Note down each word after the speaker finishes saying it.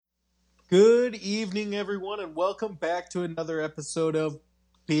Good evening, everyone, and welcome back to another episode of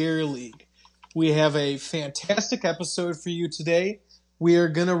Beer League. We have a fantastic episode for you today. We are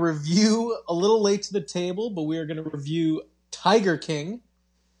going to review, a little late to the table, but we are going to review Tiger King.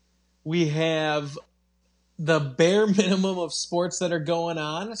 We have the bare minimum of sports that are going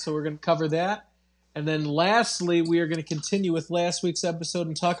on, so we're going to cover that. And then lastly, we are going to continue with last week's episode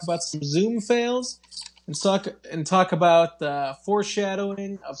and talk about some Zoom fails and talk about the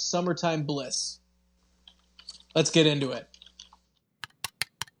foreshadowing of summertime bliss. Let's get into it.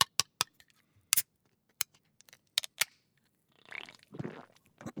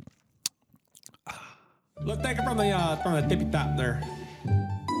 Let's take it from the tippy top there.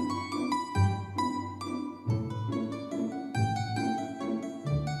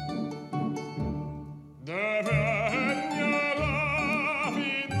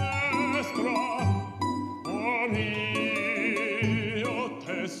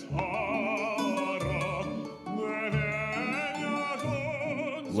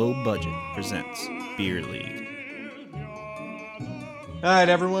 Low Budget presents Beer League. All right,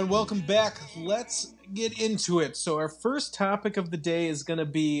 everyone, welcome back. Let's get into it. So our first topic of the day is going to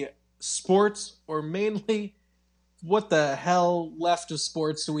be sports, or mainly what the hell left of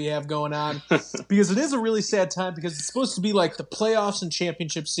sports do we have going on? Because it is a really sad time because it's supposed to be like the playoffs and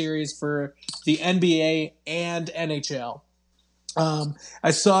championship series for the NBA and NHL.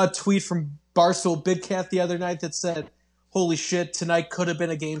 I saw a tweet from Barstool Big Cat the other night that said, "Holy shit, tonight could have been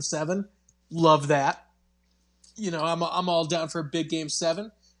a Game 7. Love that. You know, I'm all down for a big Game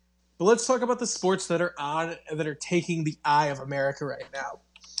 7. But let's talk about the sports that are taking the eye of America right now.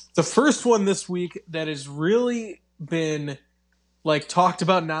 The first one this week that has really been like talked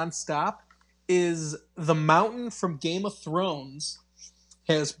about nonstop is the Mountain from Game of Thrones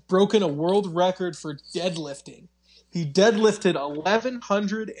has broken a world record for deadlifting. He deadlifted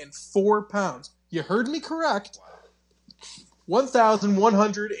 1,104 pounds. You heard me correct.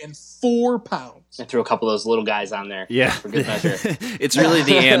 1,104 pounds. I threw a couple of those little guys on there. Yeah, for good measure. It's really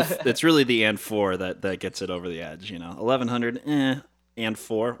the and 4 that gets it over the edge. You know, 1,100 and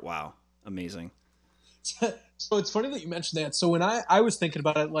 4. Wow, amazing. So it's funny that you mentioned that. So when I was thinking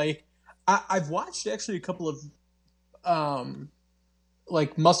about it, like I've watched actually a couple of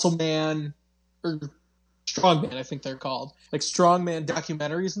like Muscle Man or Strongman, I think they're called, like Strongman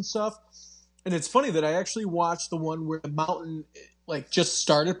documentaries and stuff. And it's funny that I actually watched the one where the Mountain like just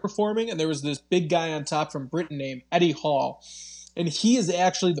started performing, and there was this big guy on top from Britain named Eddie Hall, and he is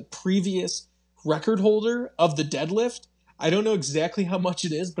actually the previous record holder of the deadlift. I don't know exactly how much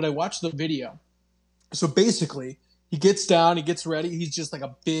it is, but I watched the video. So basically, he gets down, he gets ready, he's just like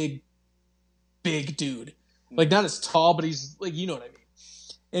a big dude. Like not as tall, but he's like, you know what I mean.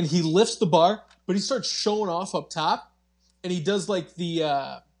 And he lifts the bar, but he starts showing off up top, and he does like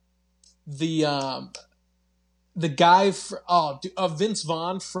the guy Vince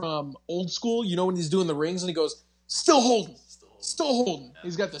Vaughn from Old School, you know, when he's doing the rings and he goes, still holding.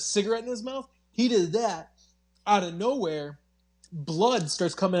 He's got the cigarette in his mouth. He did that. Out of nowhere, blood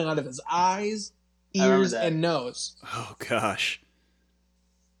starts coming out of his eyes, ears, and nose. Oh, gosh.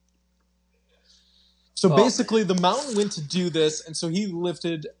 So basically, the Mountain went to do this, and so he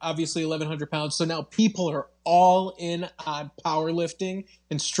lifted, obviously, 1,100 pounds. So now people are all in on powerlifting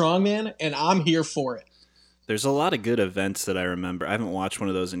and strongman, and I'm here for it. There's a lot of good events that I remember. I haven't watched one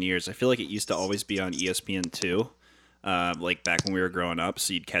of those in years. I feel like it used to always be on ESPN2, like back when we were growing up,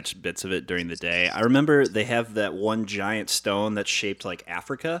 so you'd catch bits of it during the day. I remember they have that one giant stone that's shaped like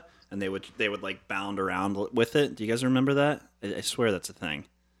Africa, and they would like bound around with it. Do you guys remember that? I swear that's a thing.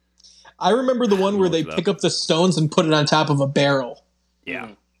 I remember the one where they pick up the stones and put it on top of a barrel. Yeah.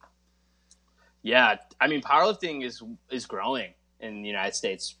 Yeah, I mean, powerlifting is growing in the United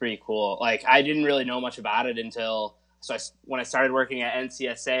States. It's pretty cool. Like, I didn't really know much about it when I started working at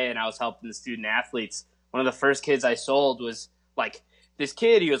NCSA and I was helping the student athletes. One of the first kids I sold was like this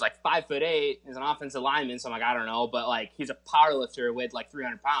kid. He was like 5'8". He's an offensive lineman, so I'm like, I don't know, but like he's a powerlifter with like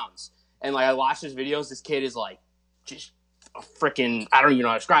 300 pounds. And like I watched his videos. This kid is like just a freaking, I don't even know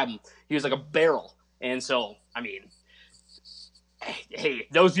how to describe him. He was like a barrel. And so, I mean, hey,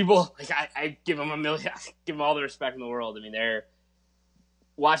 those people, like I give them give them all the respect in the world. I mean, they're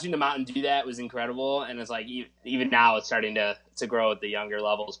watching the Mountain do that was incredible. And it's like, even now it's starting to grow at the younger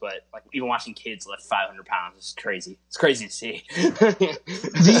levels, but like even watching kids lift 500 pounds is crazy. It's crazy to see.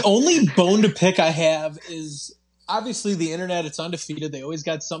 The only bone to pick I have is obviously the internet. It's undefeated. They always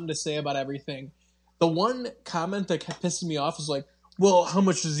got something to say about everything. The one comment that kept pissing me off is like, well, how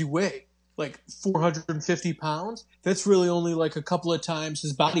much does he weigh? Like 450 pounds? That's really only like a couple of times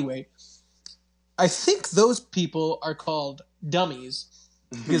his body weight. I think those people are called dummies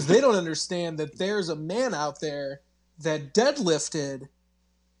because they don't understand that there's a man out there that deadlifted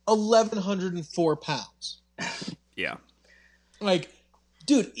 1,104 pounds. Yeah. Like,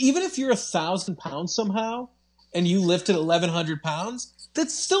 dude, even if you're 1,000 pounds somehow and you lifted 1,100 pounds,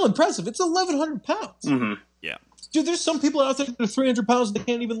 that's still impressive. It's 1,100 pounds. Mm-hmm. Yeah. Dude, there's some people out there that are 300 pounds that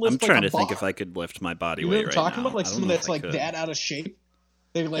can't even lift. I'm trying like, to a think bar. if I could lift my body You know weight what I'm right talking now. about? Like I don't someone know that's if I like could. that out of shape.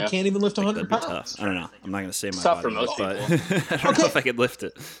 They like Yeah. can't even lift 100 That'd be pounds. tough. I don't know. I'm not going to say my tough body for most weight, but people. I don't know if I could lift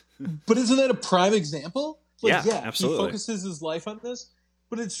it. But isn't that a prime example? Like, Yeah, absolutely. He focuses his life on this,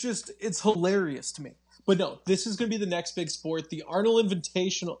 but it's hilarious to me. But no, this is going to be the next big sport. The Arnold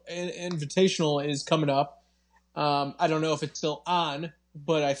Invitational is coming up. I don't know if it's still on,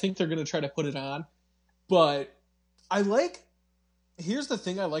 but I think they're going to try to put it on. But here's the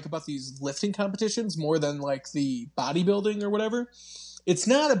thing I like about these lifting competitions more than like the bodybuilding or whatever. It's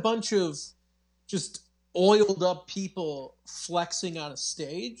not a bunch of just oiled up people flexing on a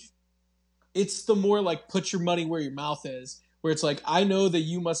stage. It's the more like put your money where your mouth is, where it's like, I know that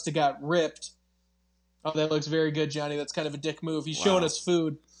you must have got ripped. Oh, that looks very good, Johnny. That's kind of a dick move. He's showing us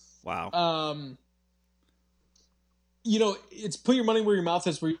food. Wow. It's put your money where your mouth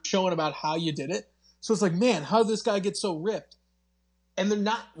is, where you're showing about how you did it. So it's like, man, how did this guy get so ripped? And they're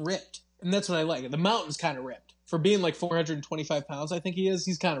not ripped. And that's what I like. The mountain's kind of ripped. For being like 425 pounds, I think he is.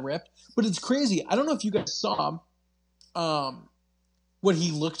 He's kind of ripped. But it's crazy. I don't know if you guys saw what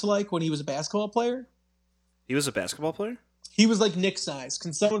he looked like when he was a basketball player. He was a basketball player? He was like Nick size.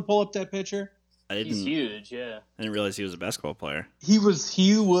 Can someone pull up that picture? He's huge, yeah. I didn't realize he was a basketball player. He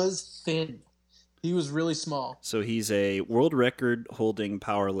was thin. He was really small. So he's a world record holding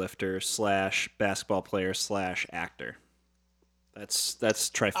power lifter / basketball player / actor. That's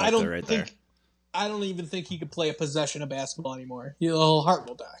trifecta right there. I don't even think he could play a possession of basketball anymore. His whole heart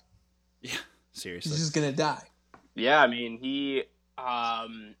will die. Yeah, seriously. He's just gonna die. Yeah, I mean, I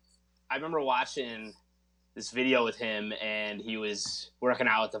remember watching this video with him, and he was working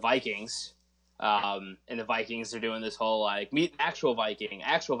out with the Vikings. And the Vikings are doing this whole, like, meet actual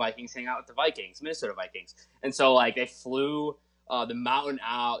Vikings hang out with the Vikings, Minnesota Vikings. And so, like, they flew the mountain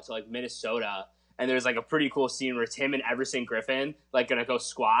out to, like, Minnesota. And there's, like, a pretty cool scene where it's him and Everson Griffin, like, going to go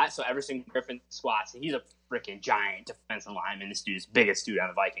squat. So Everson Griffin squats, and he's a freaking giant defensive lineman. This dude's the biggest dude on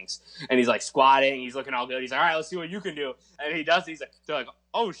the Vikings. And he's, like, squatting. He's looking all good. He's like, all right, let's see what you can do. And he does. They're like,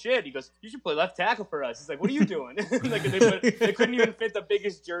 oh, shit. He goes, you should play left tackle for us. He's like, what are you doing? Like, they couldn't even fit the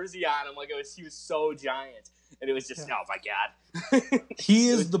biggest jersey on him. Like, he was so giant. And it was just, oh, my God. He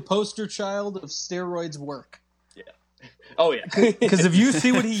is the poster child of steroids work. Oh, yeah. Because if you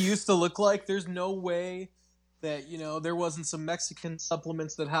see what he used to look like, there's no way that, there wasn't some Mexican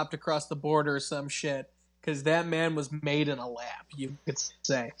supplements that hopped across the border or some shit. Because that man was made in a lab, you could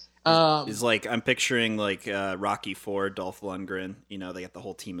say. He's like, I'm picturing like Rocky IV, Dolph Lundgren. They got the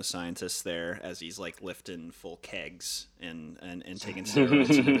whole team of scientists there as he's like lifting full kegs and taking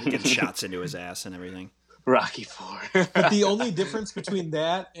steroids and getting shots into his ass and everything. Rocky IV. But the only difference between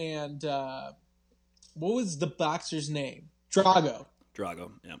that and what was the boxer's name? Drago,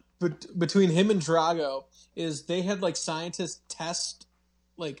 yeah. But between him and Drago is they had like scientists test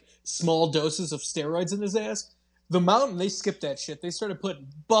like small doses of steroids in his ass. The Mountain, they skipped that shit. They started putting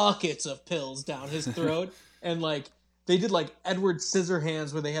buckets of pills down his throat, and like they did like Edward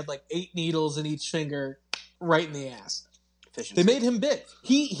Scissorhands where they had like 8 needles in each finger, right in the ass. Efficiency. They made him big.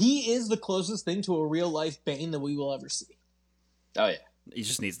 He is the closest thing to a real life Bane that we will ever see. Oh yeah, He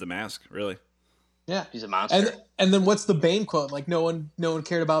just needs the mask, really. Yeah, he's a monster. And then what's the Bane quote? Like no one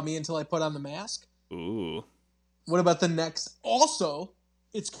cared about me until I put on the mask. Ooh. What about the next? Also,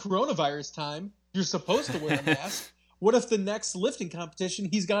 it's coronavirus time. You're supposed to wear a mask. What if the next lifting competition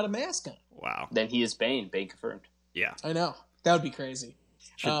he's got a mask on? Wow. Then he is Bane. Bane confirmed. Yeah. I know. That would be crazy.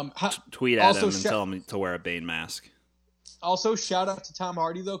 Should tweet at him and tell him to wear a Bane mask. Also, shout out to Tom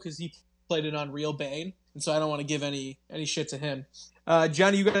Hardy, though, because he played an unreal Bane. And so I don't want to give any shit to him.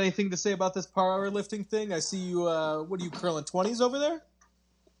 Johnny, you got anything to say about this powerlifting thing? I see you, what are you, curling 20s over there?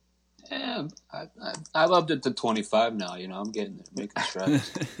 Yeah, I loved it to 25 now. I'm getting there, making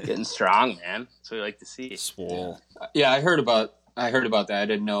strides. Getting strong, man. That's what we like to see. Swole. Yeah, I heard about that. I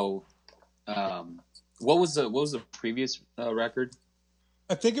didn't know. What was the previous record?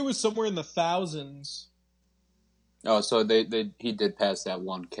 I think it was somewhere in the thousands. Oh, so he did pass that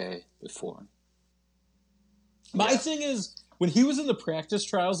 1K before. My thing is, when he was in the practice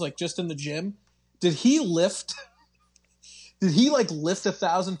trials, like just in the gym, did he lift? Did he like lift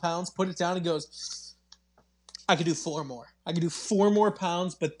 1,000 pounds, put it down, and goes, I could do 4 more. I could do 4 more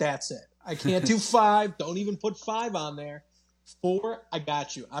pounds, but that's it. I can't do 5. Don't even put 5 on there. 4, I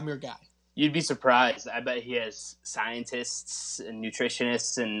got you. I'm your guy. You'd be surprised. I bet he has scientists and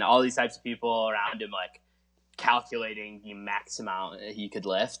nutritionists and all these types of people around him, like calculating the max amount he could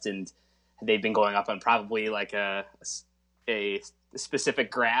lift, and they've been going up on probably like a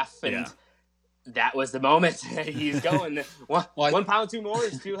specific graph, and that was the moment he's going. One pound too more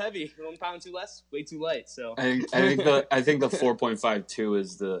is too heavy. 1 pound too less, way too light. So I think the 4.52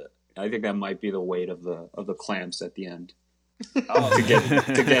 is I think that might be the weight of the clamps at the end. To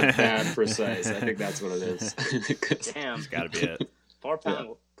get that precise, I think that's what it is. Damn, It's got to be it. 4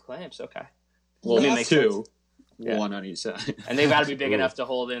 pound clamps. Okay, Well, I mean, makes two, sense. one on each side, And they've got to be big enough to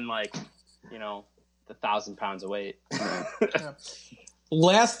hold in like the 1,000 pounds of weight.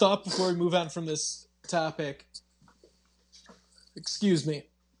 Last thought before we move on from this topic. Excuse me.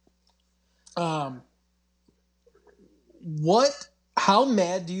 How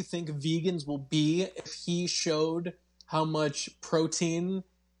mad do you think vegans will be if he showed how much protein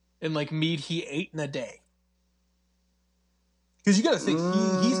and like meat he ate in a day? Because you got to think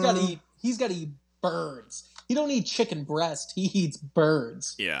he's got to eat birds. He don't eat chicken breast. He eats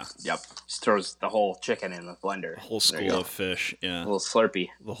birds. Yeah. Yep, just throws the whole chicken in the blender. A whole There you school go. of fish. Yeah. A little Slurpee,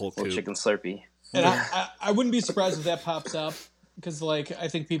 The whole little coop. chicken Slurpee. And I wouldn't be surprised if that pops up because like I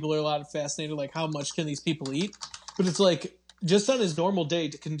think people are a lot fascinated like how much can these people eat? But it's like just on his normal day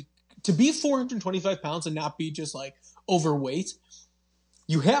to be 425 pounds and not be just like overweight,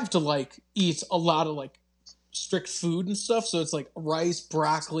 you have to like eat a lot of like strict food and stuff. So it's like rice,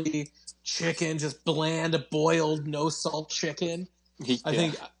 broccoli, chicken, just bland, boiled, no salt chicken.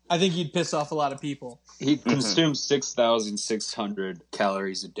 I think you'd piss off a lot of people. he consumes 6,600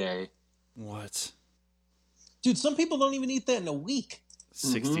 calories a day. What? Dude, some people don't even eat that in a week.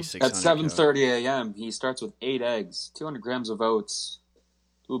 6,600. At 7:30 a.m., he starts with 8 eggs, 200 grams of oats,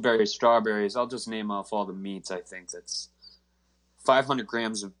 blueberries, strawberries. I'll just name off all the meats. I think that's 500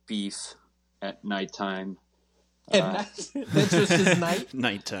 grams of beef at nighttime. And that's just his night.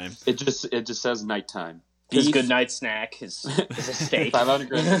 Nighttime. It just says nighttime. His Beef, good night snack is a steak. 500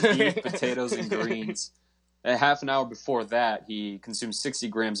 grams of beef, potatoes, and greens. A half an hour before that, he consumes 60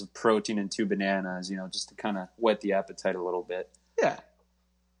 grams of protein and 2 bananas, just to kind of whet the appetite a little bit. Yeah.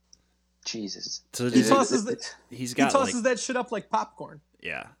 Jesus. So He does tosses he's He got tosses like that shit up like popcorn.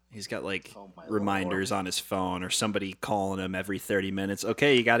 yeah, he's got like Oh my reminders on his phone or somebody calling him every 30 minutes.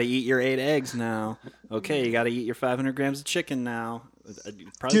 Okay, you got to eat your 8 eggs now. Okay, you got to eat your 500 grams of chicken now. It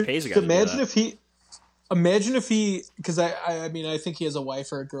probably Dude, pays a guy to do imagine that. if he, because I mean, I think he has a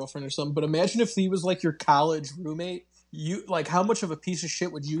wife or a girlfriend or something, but imagine if he was like your college roommate. You like, how much of a piece of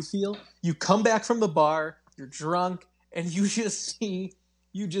shit would you feel? You come back from the bar, you're drunk, and you just see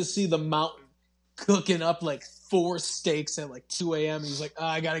the mountain cooking up like 4 steaks at like 2 a.m. And he's like,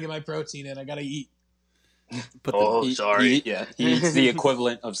 I gotta get my protein in. I gotta eat. Put Oh, He- sorry. He eats the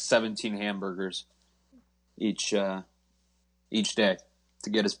equivalent of 17 hamburgers each day to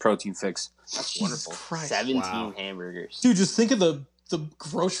get his protein fix. That's Jesus wonderful. Christ. 17 Wow. hamburgers. Dude, just think of the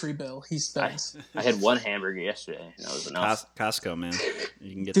grocery bill he spends. I had 1 hamburger yesterday. And that was enough. Costco, man.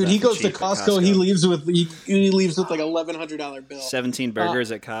 You can get Dude, that he for goes to cheap at Costco. He leaves with like $1,100 bill. 17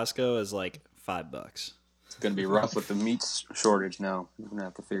 burgers at Costco is like $5. It's going to be rough with the meat shortage now. You're going to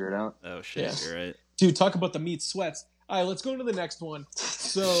have to figure it out. Oh shit, Yeah. you're right. Dude, talk about the meat sweats. All right, let's go into the next one.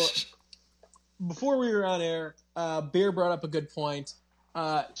 So, before we were on air, Bear brought up a good point.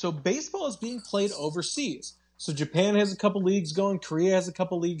 So, baseball is being played overseas. So, Japan has a couple leagues going. Korea has a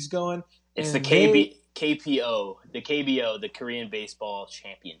couple leagues going. It's and the they- KBO, the Korean Baseball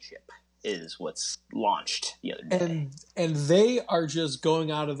Championship, is what's launched the other day. and they are just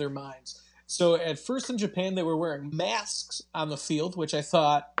going out of their minds. So, at first in Japan, they were wearing masks on the field, which I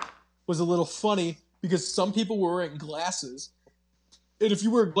thought was a little funny because some people were wearing glasses. And if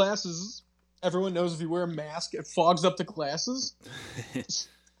you wear glasses, everyone knows if you wear a mask, it fogs up the glasses.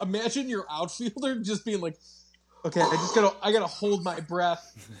 Imagine your outfielder just being like, okay, I gotta hold my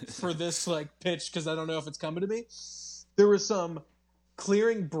breath for this like pitch because I don't know if it's coming to me. There were some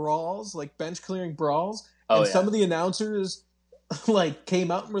clearing brawls, like bench clearing brawls, and some of the announcers like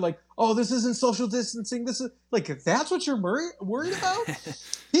came out and were like, "Oh, this isn't social distancing. This is like that's what you're worried about."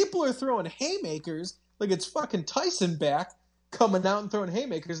 People are throwing haymakers like it's fucking Tyson back coming out and throwing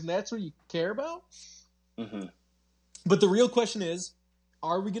haymakers, and that's what you care about. Mm-hmm. But the real question is,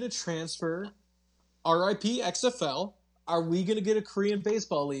 are we going to transfer RIP XFL? Are we going to get a Korean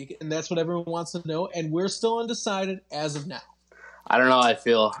baseball league? And that's what everyone wants to know. And we're still undecided as of now. I don't know how I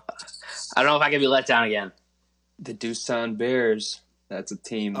feel. I don't know if I can be let down again. The Doosan Bears. That's a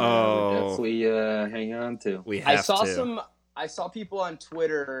team that I Oh. would definitely hang on to. We have I saw people on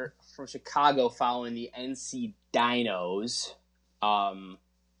Twitter from Chicago following the NC Dinos, and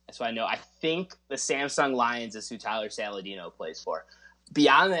So I know. I think the Samsung Lions is who Tyler Saladino plays for.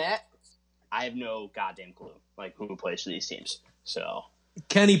 Beyond that, I have no goddamn clue, like, who plays for these teams. So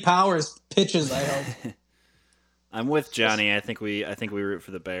Kenny Powers pitches, I hope. I'm with Johnny. I think we root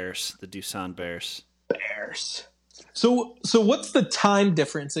for the Bears, the Doosan Bears. Bears. So what's the time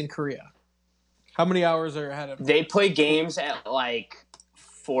difference in Korea? How many hours are ahead of them? They play games at like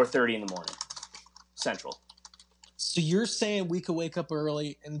 4:30 in the morning, Central. So you're saying we could wake up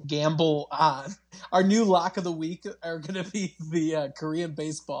early and gamble on our new lock of the week are going to be the Korean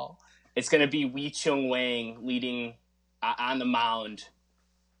baseball. It's going to be Wee Chung Wang leading on the mound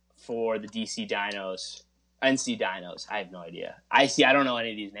for the NC Dinos. I have no idea. I don't know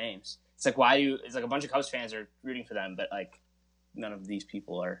any of these names. It's like, it's like a bunch of Cubs fans are rooting for them, but like none of these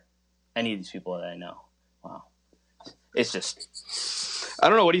people are any of these people that I know. Wow. It's just, I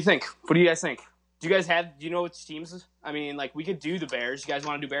don't know. What do you think? What do you guys think? Do you know which teams? I mean, like, we could do the Bears. You guys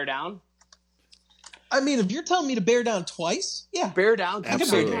want to do Bear Down? I mean, if you're telling me to bear down twice, yeah. Bear Down.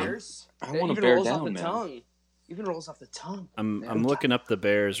 Absolutely. Bears. I want to bear down, off the man. tongue. Even rolls off the tongue. I'm looking up the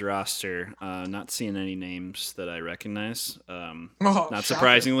Bears roster, not seeing any names that I recognize. Not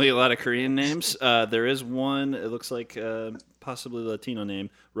surprisingly, a lot of Korean names. There is one, it looks like possibly Latino name,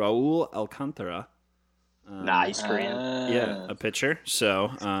 Raul Alcantara. Nice Korean. Yeah, a pitcher.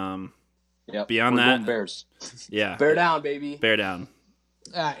 So, Yep. beyond We're that, going Bears. yeah, Bear Down, baby. Bear down.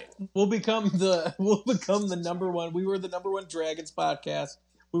 All right. We'll become the number one. We were the number one Dragons podcast.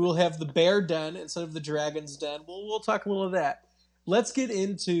 We will have the Bear Den instead of the Dragons Den. We'll talk a little of that. Let's get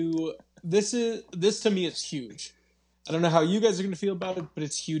into this. This to me is huge. I don't know how you guys are going to feel about it, but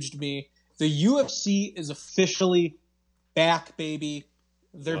it's huge to me. The UFC is officially back, baby.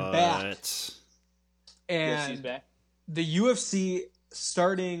 They're back, UFC's and back. the UFC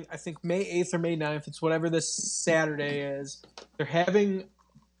starting, I think, May 8th or May 9th. It's whatever this Saturday is. They're having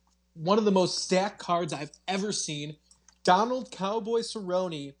one of the most stacked cards I've ever seen. Donald Cowboy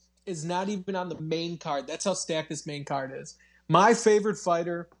Cerrone is not even on the main card. That's how stacked this main card is. My favorite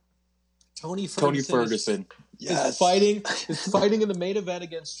fighter, Tony Ferguson. Is fighting in the main event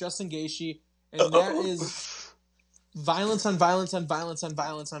against Justin Gaethje, and that is violence on violence on violence on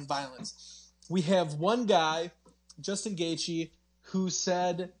violence on violence. We have one guy, Justin Gaethje, who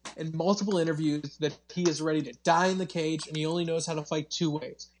said in multiple interviews that he is ready to die in the cage, and he only knows how to fight two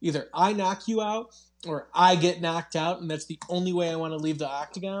ways. Either I knock you out, or I get knocked out, and that's the only way I want to leave the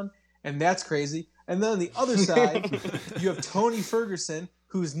octagon, and that's crazy. And then on the other side, you have Tony Ferguson,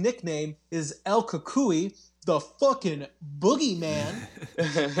 whose nickname is El Kukui, the fucking boogeyman.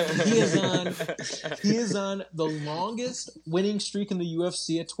 He is on the longest winning streak in the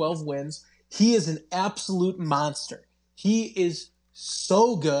UFC at 12 wins. He is an absolute monster. He is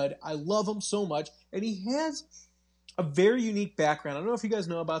so good. I love him so much, and he has a very unique background. I don't know if you guys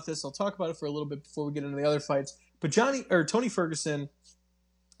know about this. I'll talk about it for a little bit before we get into the other fights. But Tony Ferguson,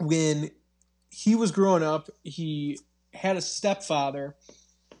 when he was growing up, he had a stepfather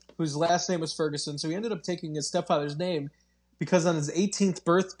whose last name was Ferguson. So he ended up taking his stepfather's name because on his 18th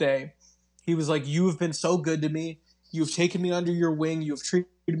birthday, he was like, "You have been so good to me. You've taken me under your wing. You have treated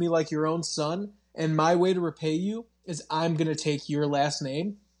me like your own son. And my way to repay you is I'm going to take your last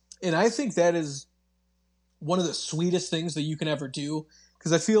name." And I think that is one of the sweetest things that you can ever do,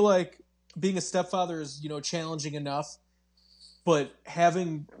 because I feel like being a stepfather is, challenging enough, but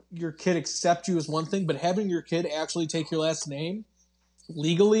having your kid accept you is one thing, but having your kid actually take your last name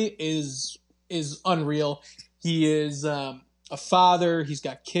legally is unreal. He is a father. He's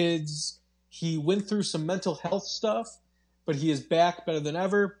got kids. He went through some mental health stuff, but he is back better than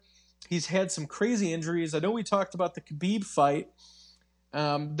ever. He's had some crazy injuries. I know we talked about the Khabib fight.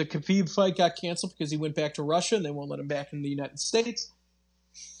 The Khabib fight got canceled because he went back to Russia and they won't let him back in the United States.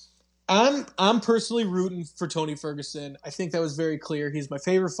 I'm personally rooting for Tony Ferguson. I think that was very clear. He's my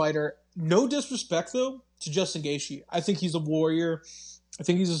favorite fighter. No disrespect, though, to Justin Gaethje. I think he's a warrior. I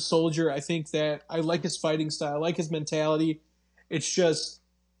think he's a soldier. I think that I like his fighting style. I like his mentality. It's just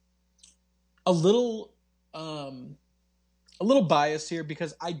a little biased here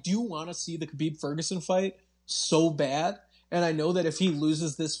because I do want to see the Khabib Ferguson fight so bad. And I know that if he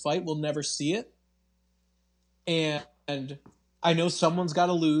loses this fight, we'll never see it. And I know someone's got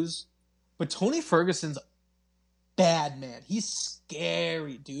to lose. But Tony Ferguson's bad, man. He's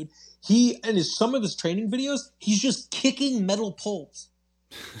scary, dude. Some of his training videos, he's just kicking metal poles.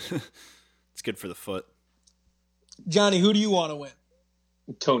 It's good for the foot. Johnny, who do you want to win?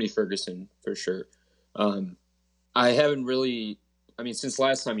 Tony Ferguson, for sure. I haven't really, since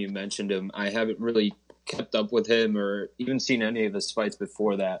last time you mentioned him, I haven't really kept up with him or even seen any of his fights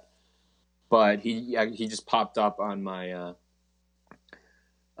before that. But he just popped up on my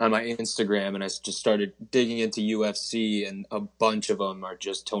on my Instagram, and I just started digging into UFC, and a bunch of them are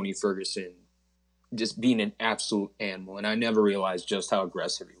just Tony Ferguson just being an absolute animal. And I never realized just how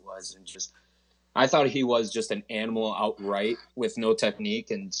aggressive he was. And just, I thought he was just an animal outright with no technique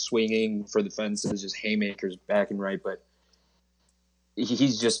and swinging for the fences, just haymakers back and right. But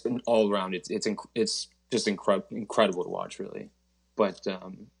he's just an all around. It's just incredible to watch, really. But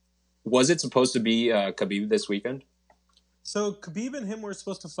was it supposed to be Khabib this weekend? So Khabib and him were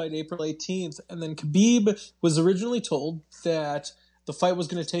supposed to fight April 18th, and then Khabib was originally told that the fight was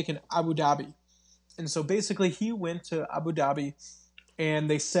going to take in Abu Dhabi. And so basically he went to Abu Dhabi, and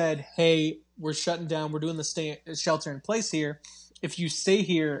they said, hey, we're shutting down. We're doing the shelter in place here. If you stay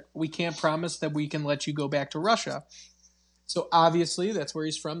here, we can't promise that we can let you go back to Russia. So obviously that's where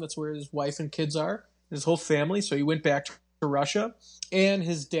he's from. That's where his wife and kids are, his whole family. So he went back to Russia. And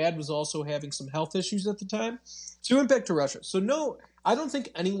his dad was also having some health issues at the time. So he went back to Russia. So no, I don't think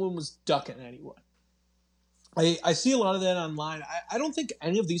anyone was ducking anyone. I see a lot of that online. I don't think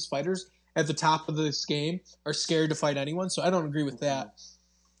any of these fighters at the top of this game are scared to fight anyone, so I don't agree with that.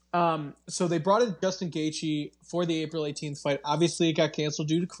 So they brought in Justin Gaethje for the April 18th fight. Obviously, it got canceled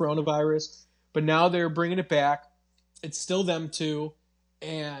due to coronavirus, but now they're bringing it back. It's still them two,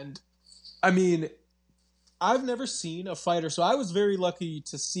 and I mean, I've never seen a fighter, so I was very lucky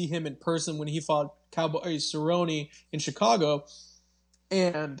to see him in person when he fought Cowboy Cerrone in Chicago,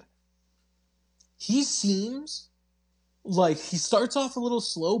 and he seems like he starts off a little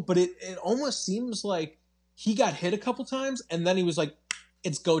slow, but it almost seems like he got hit a couple times, and then he was like,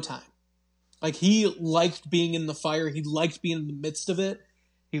 it's go time. Like, he liked being in the fire. He liked being in the midst of it.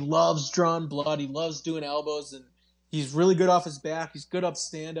 He loves drawing blood. He loves doing elbows, and he's really good off his back. He's good up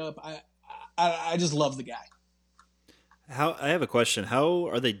stand-up. I just love the guy. I have a question. How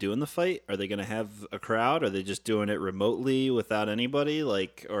are they doing the fight? Are they going to have a crowd? Are they just doing it remotely without anybody?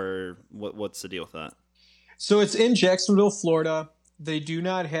 Or what's the deal with that? So it's in Jacksonville, Florida. They do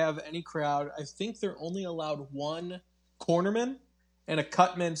not have any crowd. I think they're only allowed one cornerman and a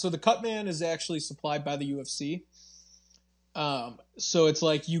cutman. So the cutman is actually supplied by the UFC. So it's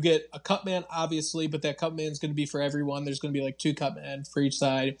like you get a cutman, obviously, but that cutman is going to be for everyone. There's going to be like 2 cutmen for each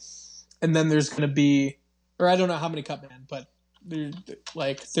side. And then there's going to be, or I don't know how many cutmen, but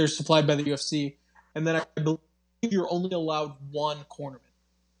they're supplied by the UFC. And then I believe you're only allowed one cornerman.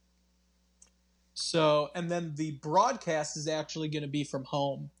 So, and then the broadcast is actually going to be from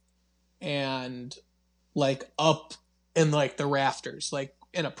home and like up in like the rafters, like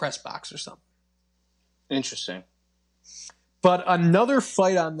in a press box or something. Interesting. But another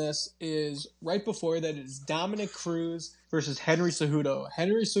fight on this is right before that is Dominic Cruz versus Henry Cejudo.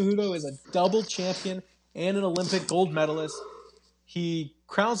 Henry Cejudo is a double champion and an Olympic gold medalist. He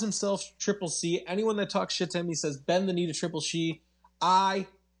crowns himself Triple C. Anyone that talks shit to him, he says, bend the knee to Triple C. I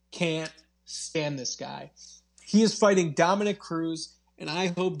can't stand this guy. He is fighting Dominic Cruz, and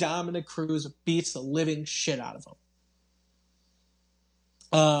I hope Dominic Cruz beats the living shit out of him.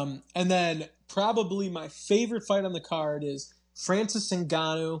 And then probably my favorite fight on the card is Francis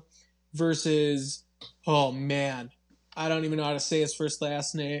Ngannou versus, oh man, I don't even know how to say his first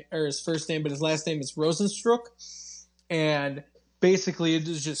name, but his last name is Rosenstruck. And basically it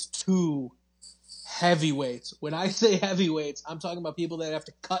is just 2 heavyweights. When I say heavyweights, I'm talking about people that have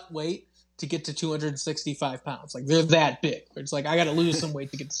to cut weight to get to 265 pounds. Like, they're that big. It's like, I got to lose some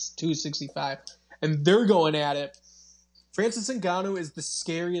weight to get to 265. And they're going at it. Francis Ngannou is the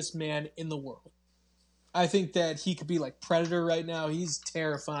scariest man in the world. I think that he could be like Predator right now. He's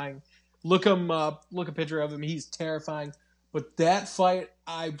terrifying. Look him up. Look a picture of him. He's terrifying. But that fight,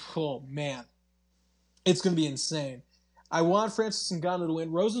 oh man. It's going to be insane. I want Francis Ngannou to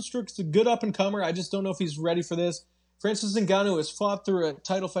win. Rosenstruck's a good up-and-comer. I just don't know if he's ready for this. Francis Ngannou has fought through a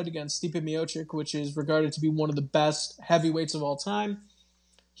title fight against Stipe Miocic, which is regarded to be one of the best heavyweights of all time.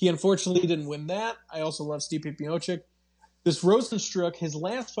 He unfortunately didn't win that. I also love Stipe Miocic. This Rosenstruck, his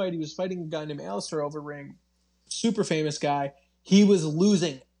last fight, he was fighting a guy named Alistair Overeem, super famous guy. He was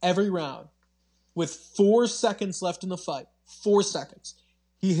losing every round with 4 seconds left in the fight. 4 seconds.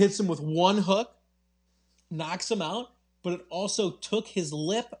 He hits him with one hook, knocks him out, but it also took his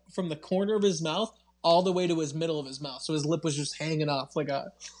lip from the corner of his mouth all the way to his middle of his mouth. So his lip was just hanging off like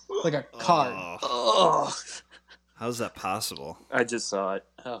a card. Oh. How's that possible? I just saw it.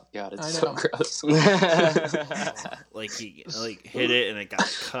 Oh god, it's so gross. Like he hit it and it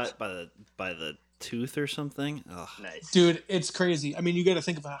got cut by the tooth or something. Ugh. Nice. Dude, it's crazy. I mean, you got to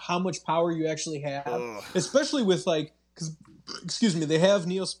think about how much power you actually have, especially with because they have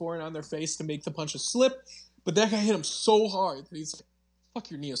Neosporin on their face to make the punches slip, but that guy hit him so hard that he's like,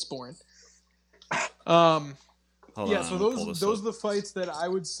 fuck your Neosporin. Hold Yeah, on, so I'm gonna pull this those up. are the fights that I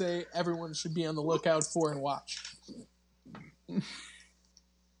would say everyone should be on the lookout for and watch.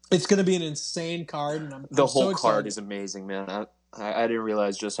 It's going to be an insane card, and I'm The I'm whole so card excited. is amazing, man. I didn't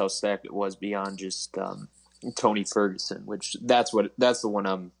realize just how stacked it was beyond just Tony Ferguson, which that's the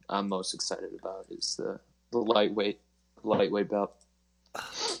one I'm most excited about is the lightweight belt.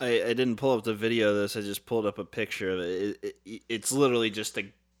 I didn't pull up the video of this. I just pulled up a picture of it. It's literally just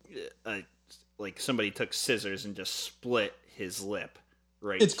like somebody took scissors and just split his lip.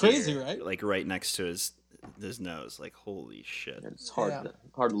 Right. It's here, crazy, right? Like right next to his nose. Like holy shit. It's hard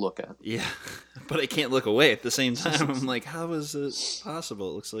Yeah. to look at. Yeah, but I can't look away at the same time. I'm like, how is it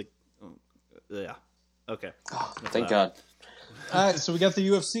possible? It looks like, yeah. Okay. Oh, thank God. All right, so we got the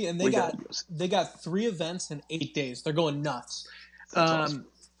UFC, and We got UFC. they got 3 events in 8 days. They're going nuts. That's awesome.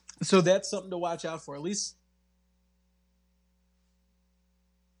 So that's something to watch out for. At least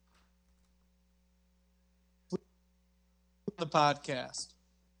the podcast.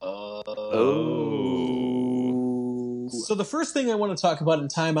 Oh. So the first thing I want to talk about in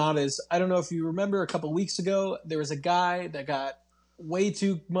timeout is, I don't know if you remember a couple weeks ago, there was a guy that got way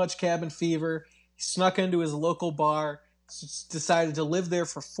too much cabin fever. He snuck into his local bar, decided to live there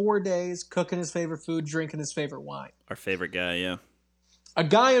for 4 days, cooking his favorite food, drinking his favorite wine. Our favorite guy, yeah. A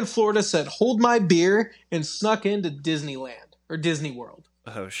guy in Florida said, "Hold my beer," and snuck into Disneyland or Disney World.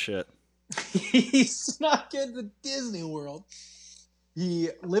 Oh shit. He snuck into Disney World. He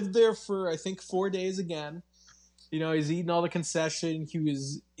lived there for, I think, 4 days again. You know, he's eating all the concession.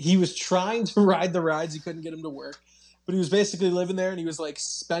 He was trying to ride the rides. He couldn't get him to work. But he was basically living there, and he was like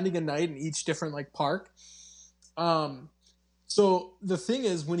spending a night in each different like park. So the thing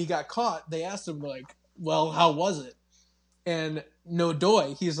is, when he got caught, they asked him like, "Well, how was it?" And no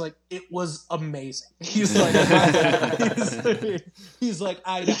doy, he's like, "It was amazing." He's like, he's like,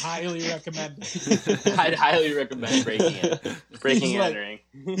 "I'd highly recommend it." I'd highly recommend breaking He's and like- entering.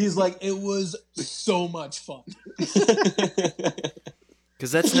 He's like, "It was so much fun."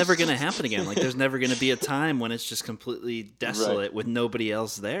 Because that's never going to happen again. Like, there's never going to be a time when it's just completely desolate with nobody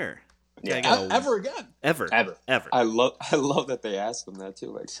else there. Yeah. I gotta- Ever again. Ever. Ever. I love that they asked him that too.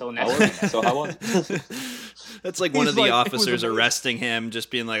 Like, So how next was it? So how was it? That's like one He's of the like, "It was officers amazing." arresting him,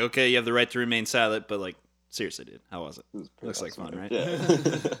 just being like, okay, you have the right to remain silent, but like, seriously, dude, how was it? It was pretty Looks like awesome, fun, right? Yeah.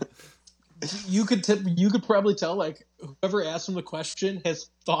 You could probably tell, like, whoever asked him the question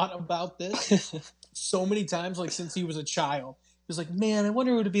has thought about this so many times, like, since he was a child. He was like, "Man, I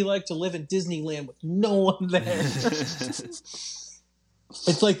wonder what it'd be like to live in Disneyland with no one there."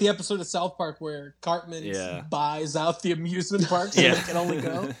 It's like the episode of South Park where Cartman Yeah. buys out the amusement park so Yeah. they can only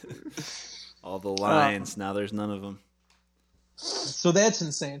go. All the lines, now there's none of them. So that's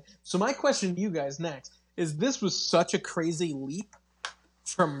insane. So my question to you guys next is, this was such a crazy leap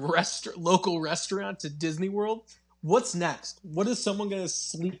from local restaurant to Disney World. What's next? What is someone going to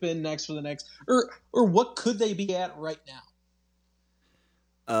sleep in next for the next, or what could they be at right now?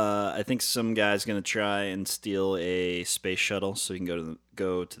 I think some guy's gonna try and steal a space shuttle so he can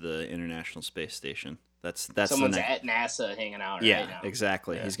go to the International Space Station. That's Someone's the next. at NASA hanging out Yeah, right now.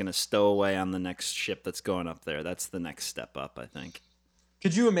 exactly. Yeah. He's gonna stow away on the next ship that's going up there. That's the next step up, I think.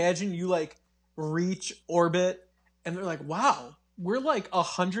 Could you imagine you like reach orbit and they're like, "Wow, we're like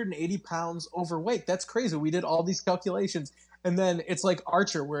 180 pounds overweight. That's crazy. We did all these calculations." And then it's like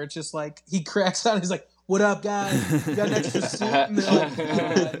Archer, where it's just like he cracks out. He's like, "What up, guys? You got an extra suit?" And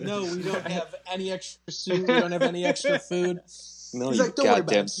they're like, "No, we don't have any extra suit. We don't have any extra food." No, He's you like, "Don't worry about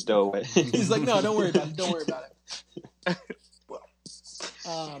goddamn it." stowaway. He's like, "No, don't worry about it. Don't worry about it."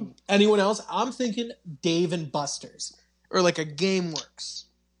 Anyone else? I'm thinking Dave and Buster's, or like a GameWorks.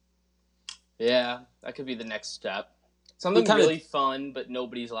 Yeah, that could be the next step. Something kinda- really fun, but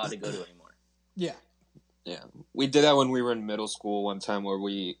nobody's allowed to go to anymore. Yeah. Yeah, we did that when we were in middle school one time, where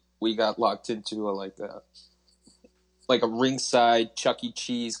we got locked into a ringside Chuck E.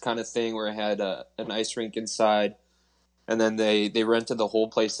 Cheese kind of thing, where it had an ice rink inside, and then they rented the whole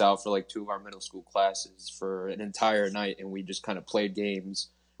place out for like 2 of our middle school classes for an entire night, and we just kind of played games,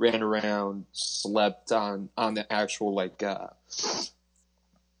 ran around, slept on the actual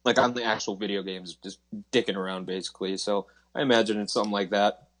on the actual video games, just dicking around basically. So I imagine it's something like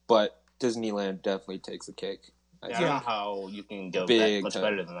that, but Disneyland definitely takes the cake. I don't know how you can go Big much time.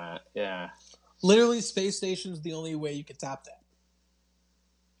 better than that. Yeah. Literally, space station's the only way you could top that.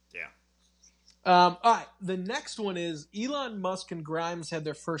 Yeah. All right, the next one is Elon Musk and Grimes had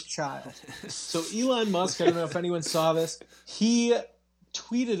their first child. So Elon Musk, I don't know if anyone saw this, he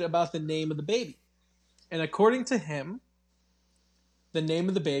tweeted about the name of the baby. And according to him, the name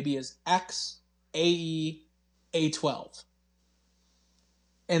of the baby is XAEA12.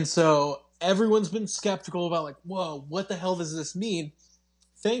 And so everyone's been skeptical about like, whoa, what the hell does this mean?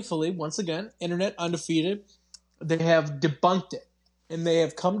 Thankfully, once again, Internet Undefeated, they have debunked it. And they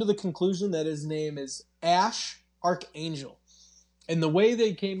have come to the conclusion that his name is Ash Archangel. And the way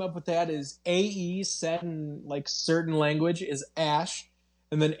they came up with that is AE said in like certain language is Ash.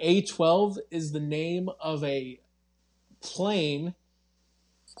 And then A12 is the name of a plane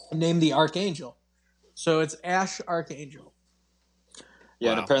named the Archangel. So it's Ash Archangel. Yeah,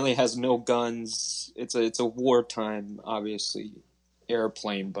 Wow. and apparently it has no guns. It's a wartime, obviously,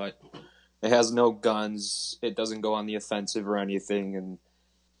 airplane, but it has no guns. It doesn't go on the offensive or anything, and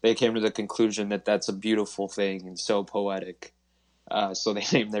they came to the conclusion that that's a beautiful thing and so poetic. So they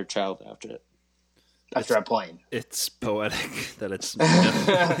named their child after it. After a plane. It's poetic that it's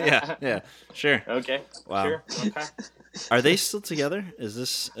yeah, sure. Okay. Wow. Sure. Okay. Are they still together? Is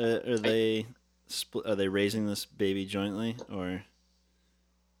this are they raising this baby jointly, or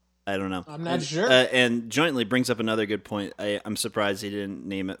I don't know. I'm not sure. And jointly brings up another good point. I'm surprised he didn't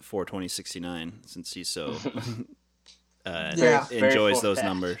name it 42069 since he's so Yeah. enjoys those Very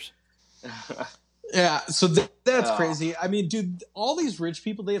numbers. Yeah, so that's Oh. crazy. I mean, dude, all these rich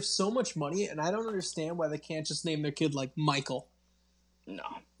people, they have so much money, and I don't understand why they can't just name their kid like Michael. No.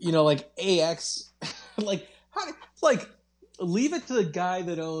 You know, like AX. Leave it to the guy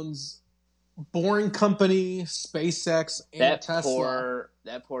that owns Boring Company, SpaceX, and That Tesla.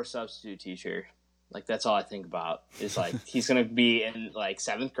 poor substitute teacher. Like, that's all I think about is like he's gonna be in like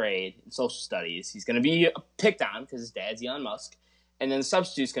 7th grade in social studies. He's gonna be picked on because his dad's Elon Musk, and then the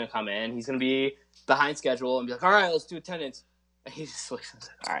substitute's gonna come in. He's gonna be behind schedule and be like, "All right, let's do attendance." And he just looks like,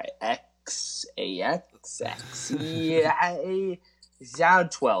 "All right, X A X X E I A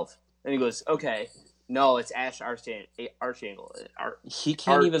 12," and he goes, "Okay, no, it's Ash Archangel, He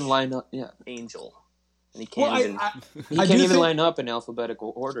can't even line up. Yeah, Angel." And he can't Well, even. he I can't do even think- line up in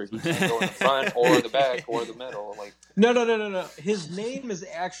alphabetical order. He can't go in the front or the back or the middle. Like No. His name is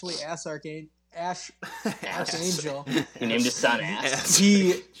actually Ash Archangel. He named his son Ass.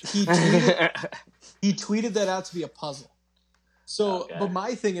 He tweeted that out to be a puzzle. So, Okay. but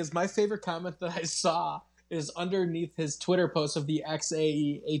my thing is, my favorite comment that I saw is underneath his Twitter post of the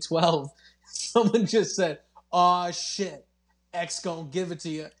XAE-A12. Someone just said, "Aw, shit, X gonna give it to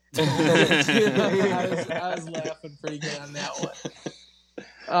you." I was laughing pretty good on that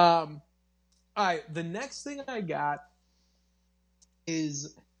one. All right, the next thing I got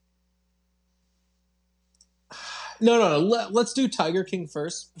is no. Let's do Tiger King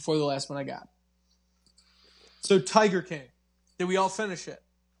first before the last one I got. So Tiger King, did we all finish it?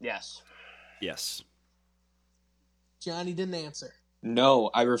 Yes. Yes. Johnny didn't answer. no,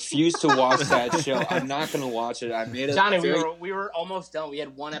 I refuse to watch that show. I'm not going to watch it. I made it. Johnny, we were almost done. We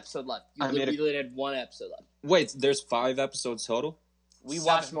had one episode left. I made it- We literally had one episode left. Wait, there's 5 episodes total. We 7.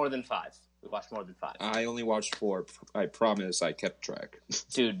 watched more than 5. I only watched 4. I promise. I kept track.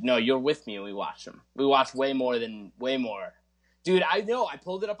 Dude, no, you're with me and we watched them. We watched way more. Dude, I know. I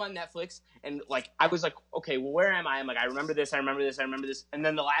pulled it up on Netflix and like I was like, okay, well, where am I? I'm like, I remember this. And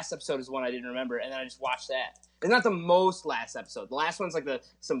then the last episode is one I didn't remember, and then I just watched that. It's not the most last episode. The last one's like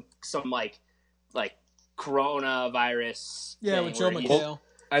some like coronavirus. Yeah, thing with Joe where he's- McHale.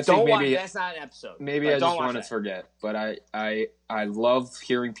 I Don't think watch. maybe That's not an episode. maybe Like, I don't just watch want to that. forget. But I love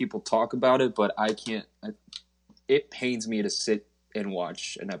hearing people talk about it. But I can't. It pains me to sit and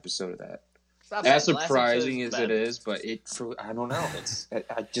watch an episode of that. It's not As bad. The last surprising episode as bad. it is, but I don't know.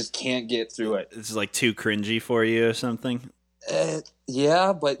 I just can't get through it. This is like too cringy for you or something.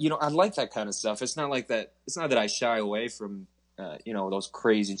 Yeah, but I like that kind of stuff. It's not like that. It's not that I shy away from those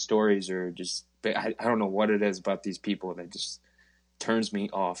crazy stories or just. I don't know what it is about these people that just turns me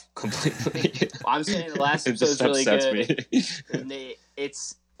off completely. I'm saying the last It episode just is really upsets good. me. And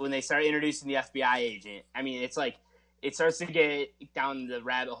it's when they start introducing the FBI agent. I mean, it's like it starts to get down the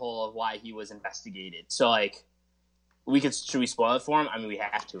rabbit hole of why he was investigated. So like, should we spoil it for him? I mean, we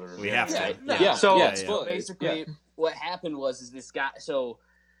have to. We have to. right? Yeah. So Yeah, it's full- basically, what happened was this guy. So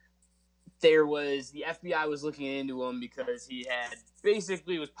there was the FBI was looking into him because he had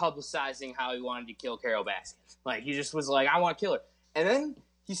basically was publicizing how he wanted to kill Carol Baskin. Like he just was like, I want to kill her, and then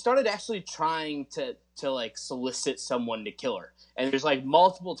he started actually trying to like solicit someone to kill her. And there's like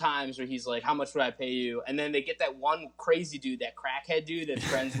multiple times where he's like, how much would I pay you? And then they get that one crazy dude, that crackhead dude that's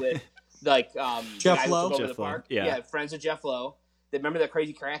friends with like the Jeff guy who Lowe? took over Jeff the Lowe, park. yeah. Friends with Jeff Lowe. Remember that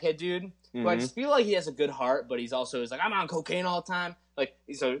crazy crackhead dude? Who I Mhm. just feel like he has a good heart, but he's also like, I'm on cocaine all the time. Like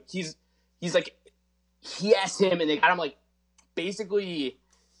so he's like he asked him and they got him like basically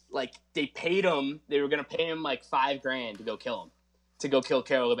like they paid him, they were gonna pay him like $5,000 to go kill him. to go kill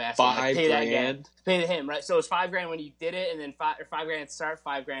Carol Baskin. $5 pay that grand? pay to him, right? So it's $5,000 when you did it, and then $5,000 to start,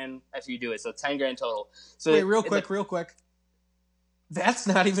 $5,000 after you do it. So $10,000 total. So Wait, real quick. That's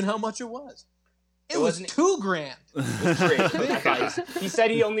not even how much it was. It was $2,000. He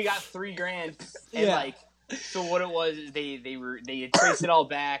said he only got $3,000, and Yeah. so what it was is they had traced it all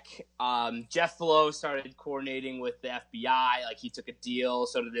back. Jeff Lowe started coordinating with the FBI, like he took a deal.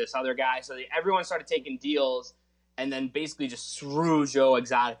 So did this other guy. So everyone started taking deals, and then basically just threw Joe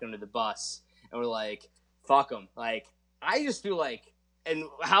Exotic under the bus, and we're like, fuck him. Like I just feel like, and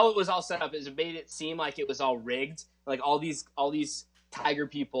how it was all set up is it made it seem like it was all rigged. Like all these Tiger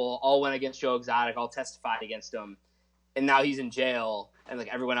people all went against Joe Exotic, all testified against him, and now he's in jail, and like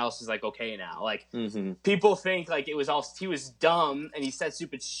everyone else is like okay now. Like people think like he was dumb and he said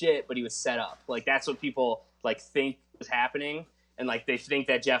stupid shit, but he was set up. Like that's what people like think was happening, and like they think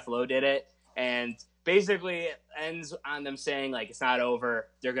that Jeff Lowe did it, and basically it ends on them saying like it's not over.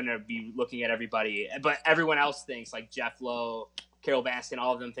 They're gonna be looking at everybody, but everyone else thinks like Jeff Lowe, Carol Baskin,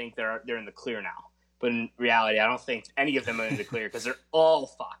 all of them think they're in the clear now. But in reality, I don't think any of them are in the clear because they're all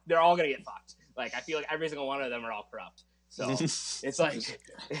fucked. They're all going to get fucked. Like, I feel like every single one of them are all corrupt. So, it's like...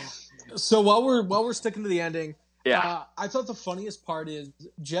 So, while we're sticking to the ending, Yeah. I thought the funniest part is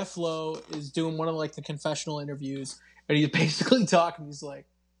Jeff Lowe is doing one of, like, the confessional interviews, and he's basically talking. He's like,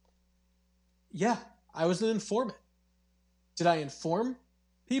 yeah, I was an informant. Did I inform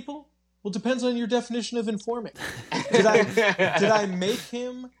people? Well, it depends on your definition of informing. Did I make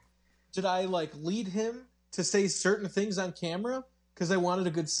him... Did I like lead him to say certain things on camera because I wanted a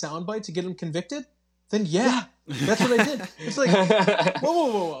good soundbite to get him convicted? Then yeah, that's what I did. It's like,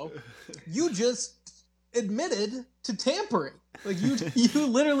 whoa. You just admitted to tampering. Like you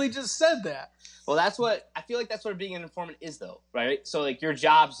literally just said that. Well, I feel like that's what being an informant is, though, right? So like your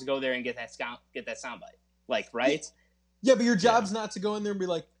job is to go there and get that soundbite, like, right? Yeah, but your job's not to go in there and be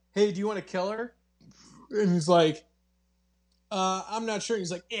like, hey, do you want to kill her? And he's like, I'm not sure. He's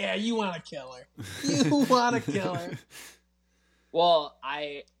like, yeah, you want to kill her. You want to kill her. Well,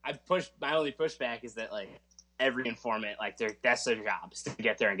 I pushed, my only pushback is that like every informant, like that's their job is to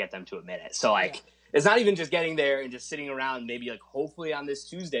get there and get them to admit it. So like it's not even just getting there and just sitting around. Maybe like hopefully on this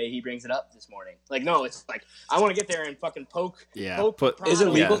Tuesday he brings it up this morning. Like no, it's like I want to get there and fucking poke. Is it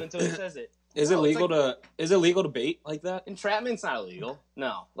legal until he says it? Is it legal to bait like that? Entrapment's not illegal.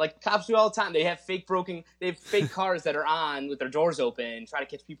 No. Like cops do all the time. They have fake cars that are on with their doors open and try to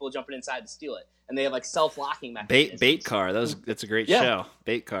catch people jumping inside to steal it. And they have like self-locking mechanisms. Bait car. That's a great show.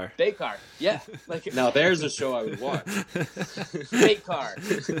 Bait car. Bait car. Yeah. Like Now there's a show I would watch. Bait car.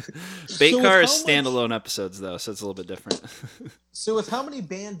 Bait car is standalone episodes though, so it's a little bit different. So with how many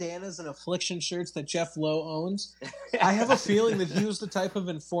bandanas and affliction shirts that Jeff Lowe owns, I have a feeling that he was the type of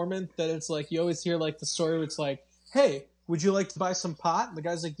informant that it's like you always hear like the story where it's like, hey, would you like to buy some pot? And the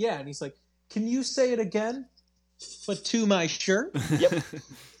guy's like, yeah. And he's like, can you say it again? But to my shirt? Yep.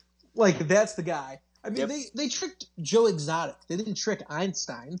 Like, that's the guy. I mean, Yep. they tricked Joe Exotic. They didn't trick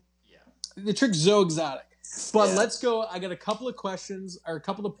Einstein. Yeah. They tricked Joe Exotic. But let's go. I got a couple of questions or a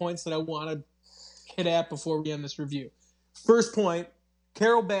couple of points that I want to hit at before we end this review. First point,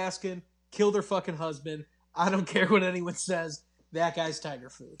 Carol Baskin killed her fucking husband. I don't care what anyone says. That guy's tiger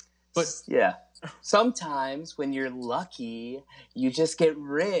food. But yeah. Sometimes when you're lucky, you just get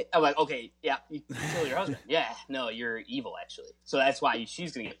rich. I'm like, okay, yeah, you kill your husband. Yeah, no, you're evil, actually. So that's why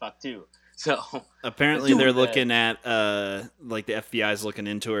she's going to get fucked, too. So apparently they're looking at, like the FBI's looking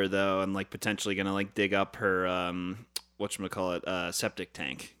into her, though, and like potentially going to like dig up her, whatchamacallit, septic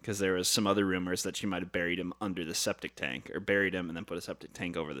tank. Because there was some other rumors that she might have buried him under the septic tank, or buried him and then put a septic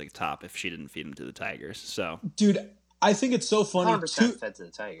tank over the top if she didn't feed him to the tigers. So, dude, I think it's so funny. 100% fed to the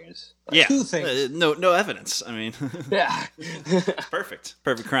tigers. Yeah. Two things. No evidence. I mean, Yeah. perfect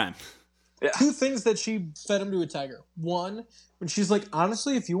crime. Yeah. Two things that she fed him to a tiger. One, when she's like,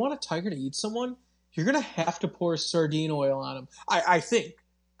 honestly, if you want a tiger to eat someone, you're going to have to pour sardine oil on him. I think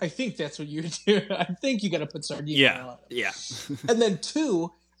that's what you do. I think you got to put sardine oil on him. Yeah. And then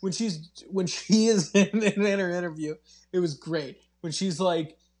two, when she is in her interview, it was great. When she's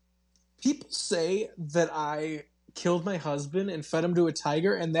like, people say that I killed my husband and fed him to a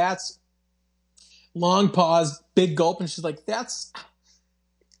tiger, and that's long pause, big gulp, and she's like, that's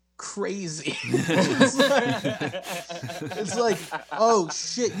crazy. it's like, oh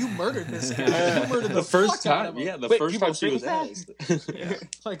shit, you murdered this guy. You murdered the first fuck out time. of him. Yeah, the Wait, first people time she was think asked. Yeah.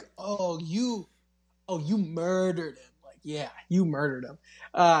 Like, you murdered him. Like, yeah, you murdered him.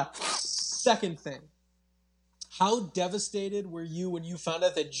 Second thing, how devastated were you when you found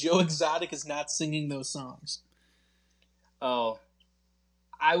out that Joe Exotic is not singing those songs? Oh,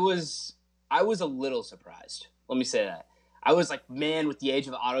 I was a little surprised. Let me say that. I was like, man, with the age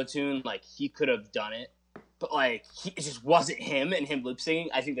of auto-tune, like, he could have done it. But, like, it just wasn't him and him lip-singing.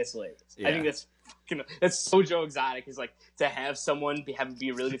 I think that's hilarious. Yeah. I think that's so Joe Exotic. Is like, to have someone be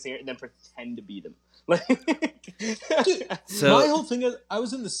a really good singer and then pretend to be them. Like, Dude, So- my whole thing is, I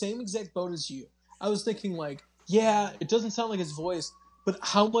was in the same exact boat as you. I was thinking, like, yeah, it doesn't sound like his voice, but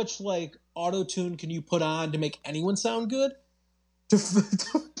how much, like, auto-tune can you put on to make anyone sound good? To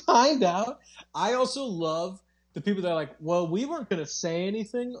find out, I also love the people that are like, well, we weren't going to say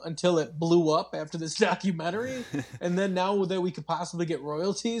anything until it blew up after this documentary, and then now that we could possibly get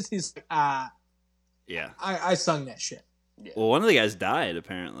royalties, he's like, Yeah. I sung that shit. Well, one of the guys died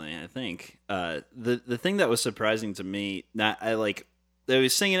apparently. I think the thing that was surprising to me, they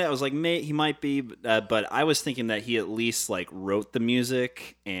was singing it. I was like, he might be, but I was thinking that he at least like wrote the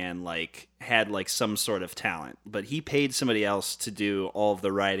music and like had like some sort of talent. But he paid somebody else to do all of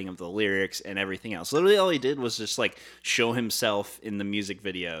the writing of the lyrics and everything else. Literally, all he did was just like show himself in the music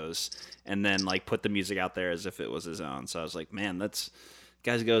videos and then like put the music out there as if it was his own. So I was like, man, that's.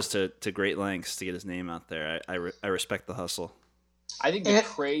 Guy goes to great lengths to get his name out there. I respect the hustle. I think the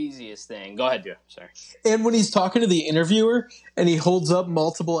craziest thing. Go ahead, Joe. Sorry. And when he's talking to the interviewer and he holds up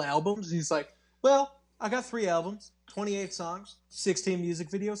multiple albums, he's like, well, I got 3 albums, 28 songs, 16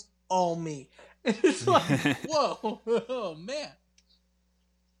 music videos, all me. And it's like, whoa, oh, man.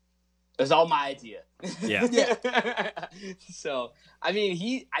 It was all my idea. Yeah. So, I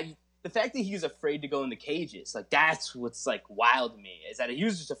mean, the fact that he was afraid to go in the cages, like, that's what's, like, wild to me, is that he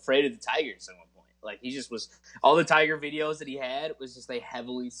was just afraid of the tigers at one point. Like, he just was, all the tiger videos that he had was just, they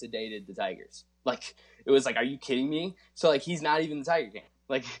heavily sedated the tigers. Like, it was like, are you kidding me? So, like, he's not even the Tiger King.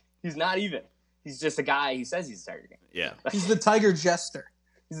 Like, he's not even. He's just a guy who says he's the Tiger King. Yeah. He's the tiger jester.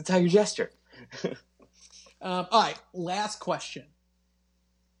 He's a tiger jester. All right, last question.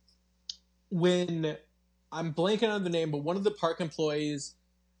 When, I'm blanking on the name, but one of the park employees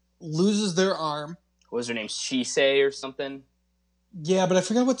loses their arm. What was her name? Shisei or something? Yeah, but I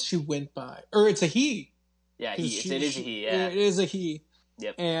forgot what she went by. Or it's a he. Yeah, It it is a he, yeah. It is a he.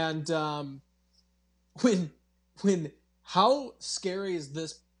 Yep. And when how scary is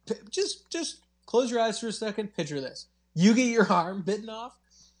this? Just close your eyes for a second. Picture this: you get your arm bitten off,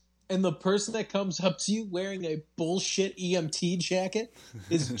 and the person that comes up to you wearing a bullshit EMT jacket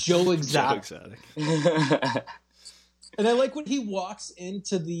is Joe Exotic. Joe Exotic. And I like when he walks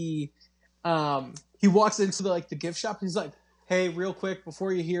into the like the gift shop. And he's like, "Hey, real quick,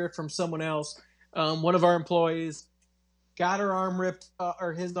 before you hear it from someone else, one of our employees got her arm ripped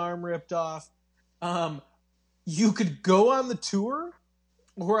or his arm ripped off. You could go on the tour,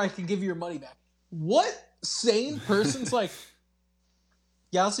 or I can give you your money back." What sane person's like,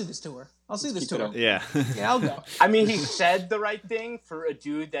 "Yeah, I'll see this tour. I'll see this tour. Yeah. Yeah, I'll go." I mean, he said the right thing for a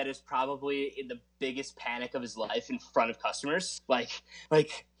dude that is probably in the biggest panic of his life in front of customers. Like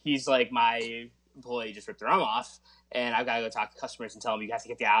he's like, my employee just ripped their arm off, and I've got to go talk to customers and tell them you have to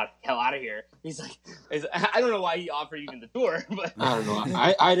get the hell out of here. He's like, I don't know why he offered you the tour, but I don't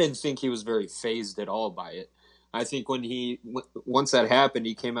know. I didn't think he was very phased at all by it. I think when once that happened,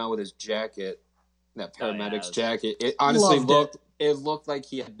 he came out with his jacket, that paramedic's jacket. It honestly looked like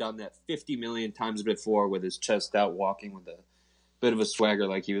he had done that 50 million times before, with his chest out, walking with a bit of a swagger,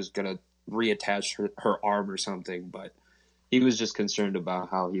 like he was gonna reattach her arm or something. But he was just concerned about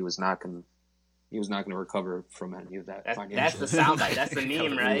how he was not gonna recover from any of that. That's the soundbite. That's the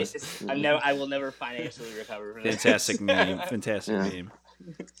meme, right? I will never financially recover from this. Fantastic meme. Fantastic Yeah. meme.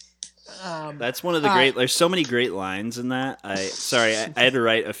 That's one of the great. There's so many great lines in that. I had to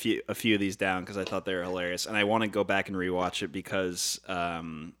write a few of these down because I thought they were hilarious, and I want to go back and rewatch it because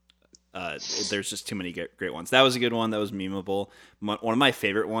there's just too many great ones. That was a good one. That was memeable. One of my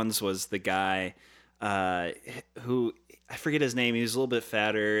favorite ones was the guy who, I forget his name. He was a little bit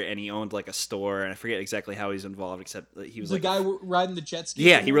fatter, and he owned like a store, and I forget exactly how he's involved, except that he was the like guy riding the jet ski.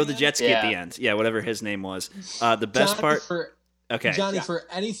 Yeah, he rode the jet ski at Yeah. the end. Yeah, whatever his name was. The best Johnny, part. Okay. Johnny, for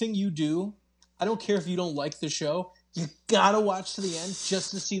anything you do, I don't care if you don't like the show, you gotta watch to the end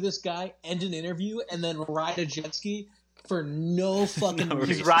just to see this guy end an interview and then ride a jet ski for no fucking No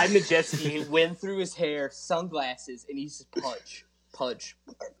reason. He's riding a jet ski, wind through his hair, sunglasses, and he's just pudge.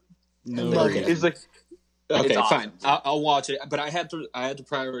 No Love reason. it. It's like, Okay, it's awesome. fine. I'll watch it, but I had to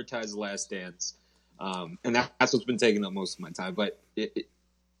prioritize The Last Dance, and that's what's been taking up most of my time. But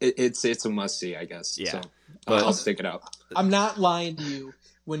it's a must see, I guess. Yeah. So But- I'll stick it out. I'm not lying to you.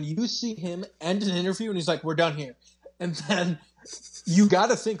 When you see him end an interview and he's like, "We're done here," and then you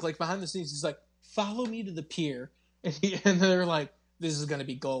gotta think, like, behind the scenes, he's like, "Follow me to the pier," and they're like, "This is gonna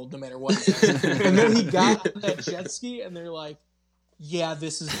be gold no matter what." And then he got on that jet ski, and they're like, yeah,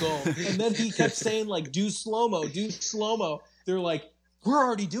 this is gold. And then he kept saying, like, do slow-mo, do slow-mo. They're like, we're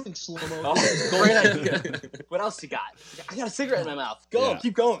already doing slow-mo. Oh, great idea. What else you got? I got a cigarette in my mouth. Go,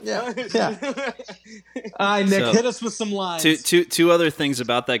 keep going. Yeah. All right, Nick, hit us with some lines. Two other things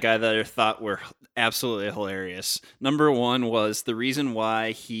about that guy that I thought were absolutely hilarious. Number one was the reason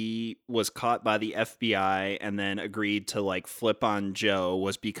why he was caught by the FBI and then agreed to like flip on Joe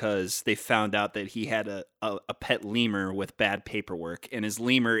was because they found out that he had a pet lemur with bad paperwork, and his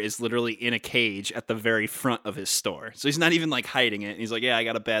lemur is literally in a cage at the very front of his store. So he's not even like hiding it. He's like, yeah, I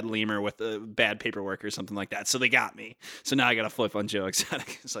got a bad lemur with bad paperwork or something like that. So they got me. So now I got to flip on Joe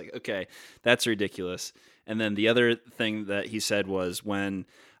Exotic. It's like, okay, that's ridiculous. And then the other thing that he said was when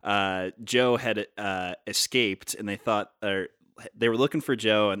Joe had escaped, and they were looking for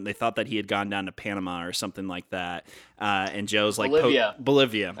Joe, and they thought that he had gone down to Panama or something like that. And Joe's like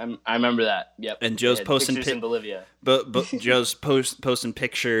Bolivia. I remember that. Yep. And Joe's posting pictures in Bolivia. But Joe's posting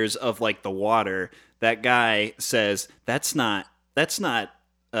pictures of like the water. That guy says that's not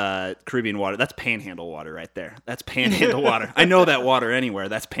Caribbean water. That's Panhandle water right there. That's Panhandle water. I know that water anywhere.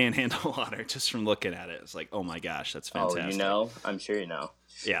 That's Panhandle water just from looking at it. It's like, oh my gosh, that's fantastic. Oh, you know? I'm sure you know.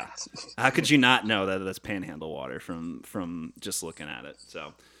 Yeah. How could you not know that that's Panhandle water from just looking at it?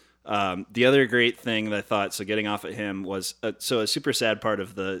 So the other great thing that I thought, so getting off at him was, so a super sad part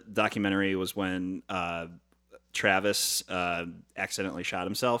of the documentary was when Travis accidentally shot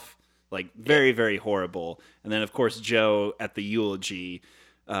himself. Like very, very horrible. And then of course Joe at the eulogy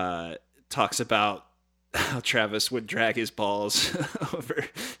talks about how Travis would drag his balls over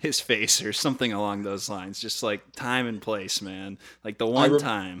his face or something along those lines. Just like time and place, man. Like the one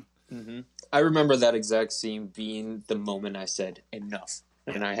time. Mm-hmm. I remember that exact scene being the moment I said enough,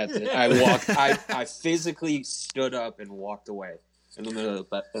 and I had to. I physically stood up and walked away in the middle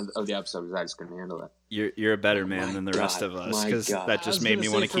of the episode because I just couldn't handle that. You're a better man than the rest of us, because that just made me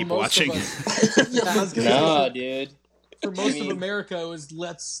want to keep watching. Dude. For most of America, it was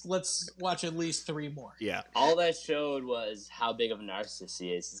let's watch at least 3 more. Yeah. All that showed was how big of a narcissist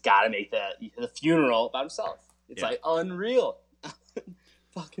he is. He's got to make the funeral about himself. It's like unreal.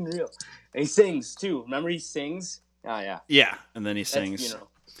 Fucking real. And he sings, too. Remember he sings? Oh, yeah. Yeah, and then he sings.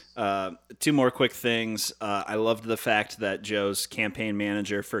 2 more quick things. I loved the fact that Joe's campaign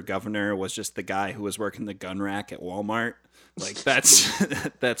manager for governor was just the guy who was working the gun rack at Walmart. Like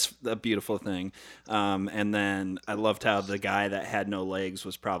that's a beautiful thing. And then I loved how the guy that had no legs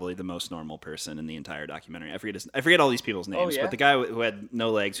was probably the most normal person in the entire documentary. I forget all these people's names, but the guy who had no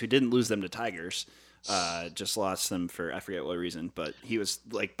legs, who didn't lose them to tigers, just lost them for I forget what reason, but he was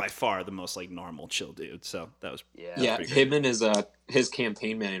like by far the most like normal, chill dude. So that was him and his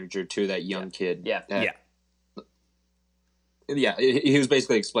campaign manager too, that young kid. Yeah, he was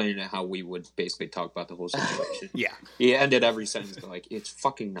basically explaining how we would basically talk about the whole situation. Yeah. He ended every sentence like, it's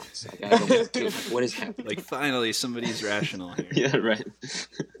fucking nuts. Like, I don't know what is happening. Like, finally, somebody's rational here. Yeah, right.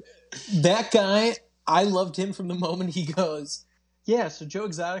 That guy, I loved him from the moment he goes, yeah, so Joe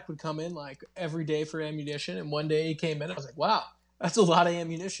Exotic would come in like every day for ammunition, and one day he came in, I was like, wow, that's a lot of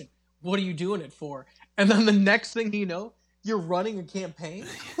ammunition. What are you doing it for? And then the next thing you know, you're running a campaign?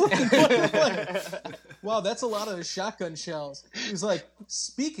 Wow, that's a lot of shotgun shells. He's like,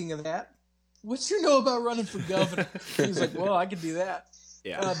 speaking of that, what you know about running for governor? He's like, well, I could do that.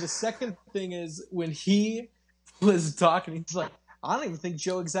 Yeah. The second thing is when he was talking, he's like, I don't even think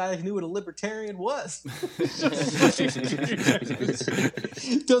Joe Exotic knew what a libertarian was.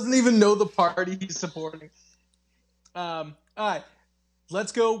 Doesn't even know the party he's supporting. All right.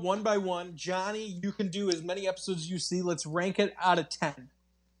 Let's go one by one. Johnny, you can do as many episodes as you see. Let's rank it out of 10.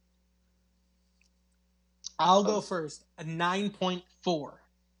 I'll go first. A 9.4. Wow.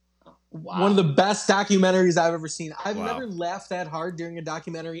 One of the best documentaries I've ever seen. I've never laughed that hard during a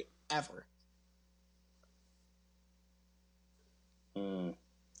documentary ever.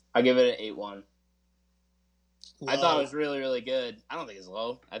 I give it an 8.1. I thought it was really, really good. I don't think it's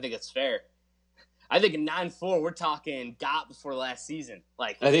low. I think it's fair. I think a 9.4, we're talking got before last season.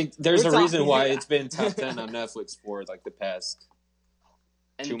 Like, I think there's a reason why it's been top 10 on Netflix for like the past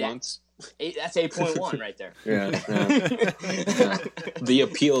 2 months. That's 8.1 right there. Yeah. The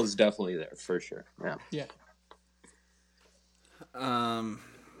appeal is definitely there for sure. Yeah. Yeah.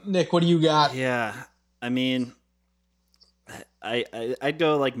 Nick, what do you got? Yeah. I mean, I'd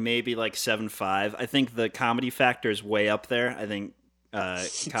go like maybe like 7.5. I think the comedy factor is way up there. I think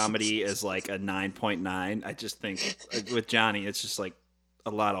comedy is like a 9.9. I just think with Johnny, it's just like a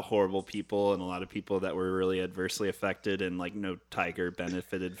lot of horrible people and a lot of people that were really adversely affected, and like no tiger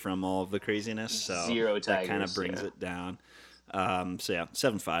benefited from all of the craziness. So 0 tigers. That kind of brings it down. So yeah,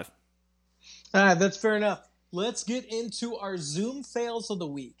 7.5. That's fair enough. let's get into our Zoom fails of the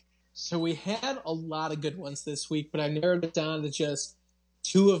week. So we had a lot of good ones this week, but I narrowed it down to just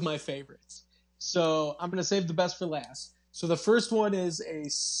two of my favorites. So I'm going to save the best for last. So the first one is a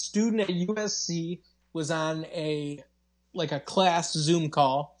student at USC was on a class Zoom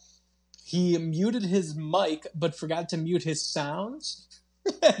call. He muted his mic, but forgot to mute his sounds.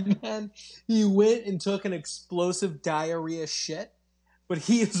 And then he went and took an explosive diarrhea shit. But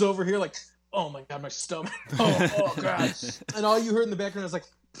he is over here like, oh my God, my stomach. Oh God. And all you heard in the background was like,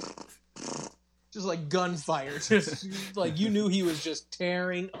 just like gunfire. Just like you knew he was just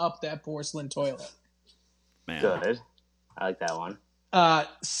tearing up that porcelain toilet. Man. Good. I like that one.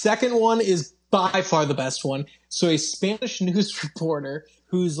 Second one is by far the best one. So a Spanish news reporter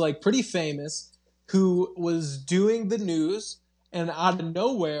who's like pretty famous, who was doing the news, and out of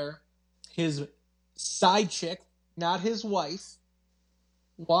nowhere, his side chick, not his wife,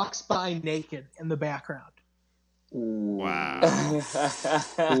 walks by naked in the background. Wow.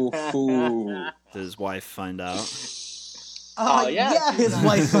 Ooh. Does his wife find out? Yeah, his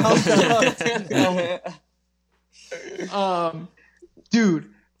wife found out.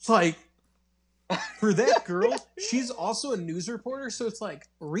 Dude, it's like, for that girl, she's also a news reporter, so it's like,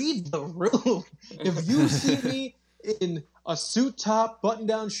 read the room. If you see me in a suit top,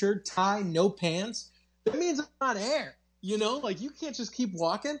 button-down shirt, tie, no pants, that means I'm on air. You know, like, you can't just keep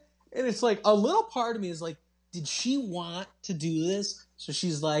walking. And it's like, a little part of me is like, did she want to do this? So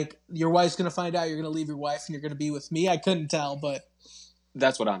she's like, your wife's going to find out you're going to leave your wife and you're going to be with me. I couldn't tell, but...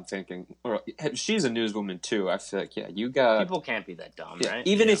 That's what I'm thinking. Or she's a newswoman too. I feel like, you got... People can't be that dumb, right?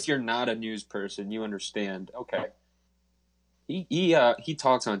 Even if you're not a news person, you understand. Okay. He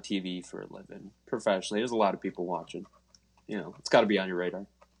talks on TV for a living, professionally. There's a lot of people watching. You know, it's got to be on your radar.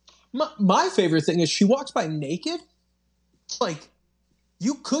 My favorite thing is she walks by naked. It's like,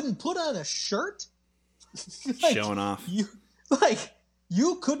 you couldn't put on a shirt? Like, Showing off. You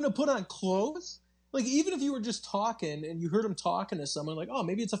couldn't have put on clothes? Like, even if you were just talking and you heard him talking to someone, like, oh,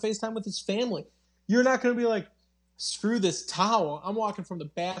 maybe it's a FaceTime with his family. You're not going to be like, screw this towel. I'm walking from the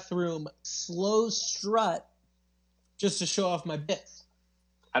bathroom, slow strut, just to show off my bits.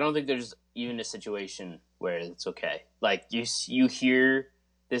 I don't think there's even a situation where it's okay. Like, you hear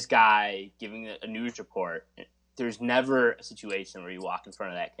this guy giving a news report. There's never a situation where you walk in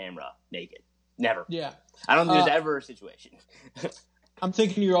front of that camera naked. Never. Yeah. I don't think there's ever a situation. I'm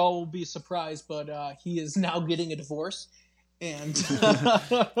thinking you all will be surprised, but he is now getting a divorce. And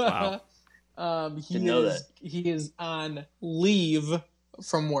Wow. He is on leave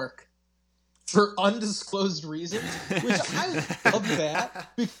from work for undisclosed reasons, which I love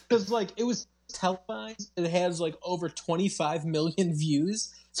that because like it was televised. It has like over 25 million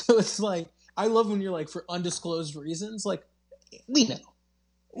views. So it's like, I love when you're like, for undisclosed reasons, like we know.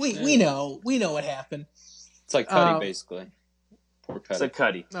 We know what happened. It's like Cuddy, basically. Poor Cuddy. It's like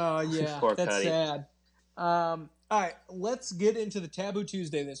Cuddy. Oh yeah, Poor that's Cuddy. sad. All right, let's get into the Taboo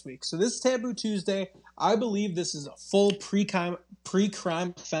Tuesday this week. So this Taboo Tuesday, I believe this is a full pre-crime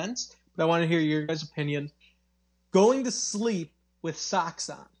offense, but I want to hear your guys' opinion. Going to sleep with socks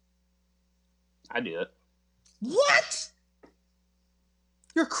on. I do it. What?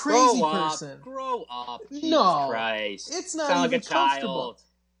 You're a crazy person. Grow up. Jesus No, Christ. it's not Sound even like a comfortable. child.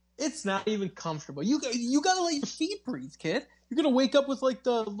 It's not even comfortable. You gotta let your feet breathe, kid. You're gonna wake up with like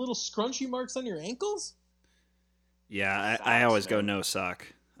the little scrunchy marks on your ankles. Yeah, Socks, I always go man. no sock.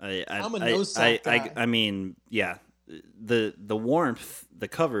 I'm a no sock guy. I mean, yeah, the warmth, the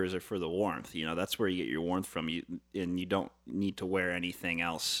covers are for the warmth. You know, that's where you get your warmth from. And you don't need to wear anything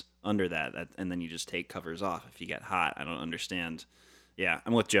else under that. And then you just take covers off if you get hot. I don't understand. Yeah,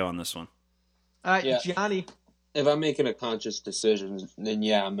 I'm with Joe on this one. All right, Yeah. Johnny. If I'm making a conscious decision, then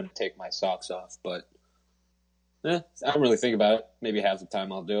yeah, I'm going to take my socks off. But I don't really think about it. Maybe half the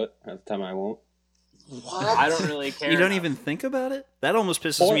time I'll do it. Half the time I won't. What? I don't really care. You don't enough. even think about it? That almost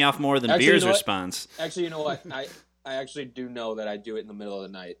pisses Or- me off more than Actually, Beer's you know what? response. Actually, you know what? I actually do know that I do it in the middle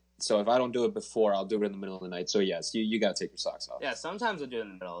of the night. So if I don't do it before, I'll do it in the middle of the night. So yes, you got to take your socks off. Yeah, sometimes I do it in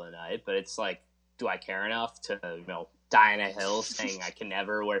the middle of the night, but it's like, do I care enough to, die on a hill saying I can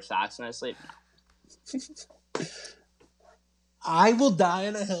never wear socks when I sleep? No. I will die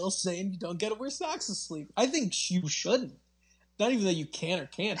on a hill saying you don't get to wear socks to sleep. I think you shouldn't. Not even that you can or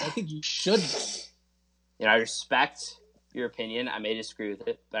can't. I think you shouldn't. I respect your opinion. I may disagree with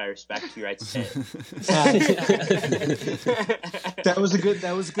it, but I respect your right to say it. That was a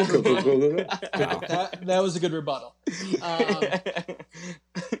good rebuttal. Wow. That was a good rebuttal.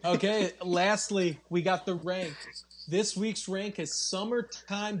 Okay, lastly, we got the rank. This week's rank is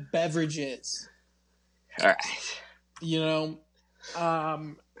summertime beverages. All right.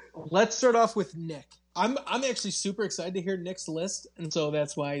 Let's start off with Nick. I'm actually super excited to hear Nick's list, and so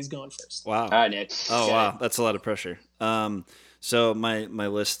that's why he's going first. Wow. All right, Nick. Oh Okay. wow, that's a lot of pressure. So my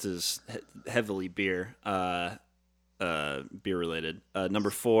list is heavily beer related. Number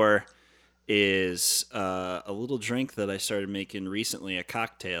 4 is a little drink that I started making recently, a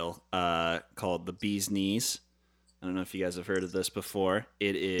cocktail called the Bee's Knees. I don't know if you guys have heard of this before.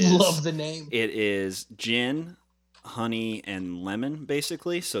 It is Love the name. It is gin, honey, and lemon,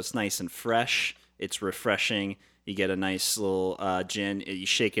 basically. So it's nice and fresh. It's refreshing. You get a nice little gin. You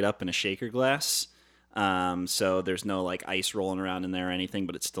shake it up in a shaker glass. So there's no like ice rolling around in there or anything,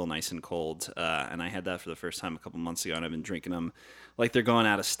 but it's still nice and cold. And I had that for the first time a couple months ago, and I've been drinking them like they're going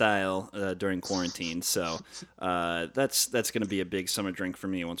out of style during quarantine. So that's going to be a big summer drink for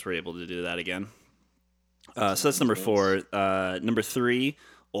me once we're able to do that again. So that's number 4. Number 3,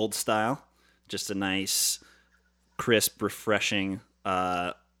 Old Style. Just a nice, crisp, refreshing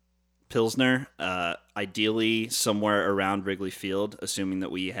Pilsner. Ideally somewhere around Wrigley Field, assuming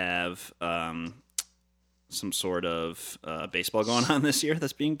that we have some sort of baseball going on this year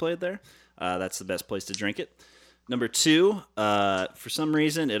that's being played there. That's the best place to drink it. Number 2, for some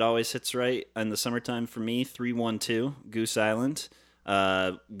reason, it always hits right in the summertime for me, 312 Goose Island.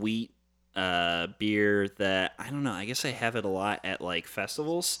 Wheat beer that, I don't know, I guess I have it a lot at like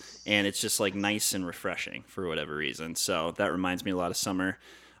festivals, and it's just like nice and refreshing for whatever reason. So that reminds me a lot of summer.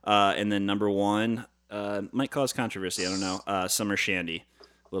 And then number 1, might cause controversy, I don't know, Summer Shandy.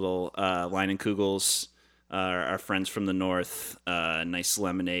 Little Leinenkugels, our friends from the north, nice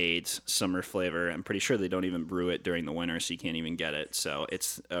lemonade, summer flavor. I'm pretty sure they don't even brew it during the winter, so you can't even get it. So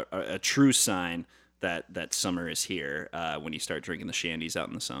it's a true sign that summer is here when you start drinking the shandies out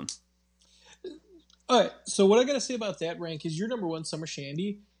in the sun. All right, so what I got to say about that, Rank, is your number 1 Summer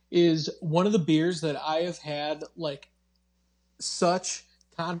Shandy is one of the beers that I have had like such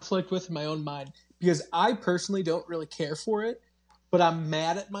conflict with in my own mind, because I personally don't really care for it, but I'm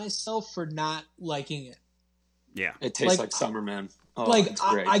mad at myself for not liking it. Yeah. It tastes Like- like summer, man. Oh, Like it's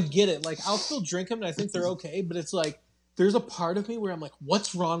great. I get it. Like I'll still drink them and I think they're okay, but it's like there's a part of me where I'm like,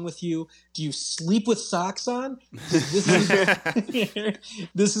 what's wrong with you? Do you sleep with socks on? This is,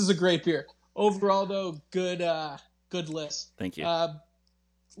 this is a great beer. Overall, though, good list. Thank you.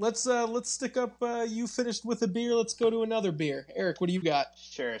 Let's stick up. You finished with a beer. Let's go to another beer. Eric, what do you got?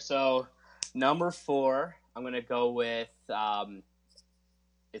 Sure. So number 4, I'm gonna go with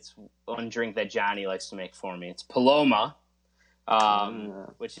it's one drink that Johnny likes to make for me. It's Paloma,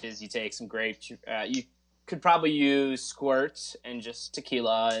 which is you take some grape. You could probably use squirt and just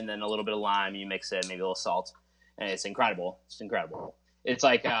tequila and then a little bit of lime. You mix it, maybe a little salt, and it's incredible. It's incredible. It's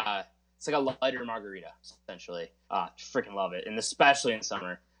like a lighter margarita, essentially. Freaking love it, and especially in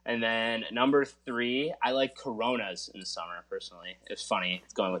summer. And then number 3, I like Coronas in the summer, personally. It's funny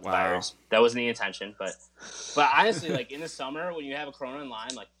going with the Wow. virus. That wasn't the intention, but honestly, like in the summer when you have a Corona and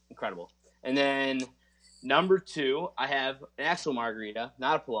lime, like incredible. And then number 2, I have an actual margarita,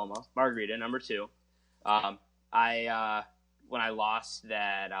 not a Paloma, margarita, number 2. When I lost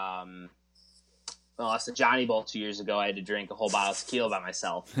the Johnny Bowl 2 years ago, I had to drink a whole bottle of tequila by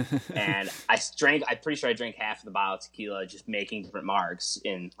myself. And I'm pretty sure I drank half of the bottle of tequila just making different marks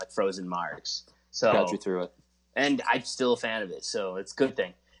in like frozen marks. So Got you through it. and I'm still a fan of it, so it's a good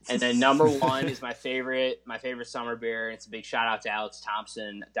thing. And then number 1 is my favorite summer beer. It's a big shout out to Alex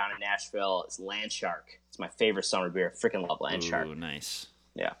Thompson down in Nashville. It's Land Shark. It's my favorite summer beer. Freaking love Land Shark. Ooh, nice.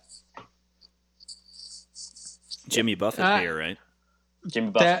 Yeah. Jimmy Buffett beer, right? Jimmy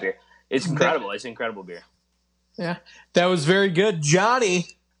Buffett That- beer. It's incredible. It's an incredible beer. Yeah, that was very good, Johnny.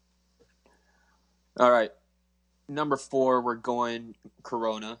 All right. Number 4, we're going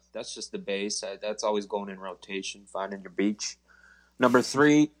Corona. That's just the base. That's always going in rotation, finding your beach. Number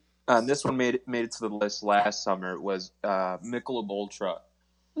 3, this one made it to the list last summer, was Michelob Ultra.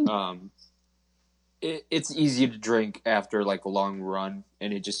 It's easy to drink after like a long run,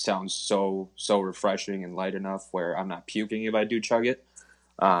 and it just sounds so refreshing and light enough where I'm not puking if I do chug it.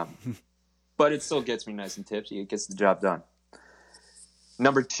 But it still gets me nice and tipsy. It gets the job done.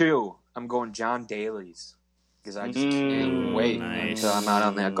 Number 2, I'm going John Daly's because I just can't wait Nice. until I'm out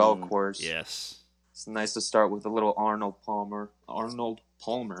on that golf course. Yes. It's nice to start with a little Arnold Palmer.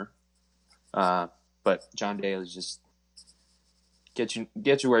 But John Daly's just get you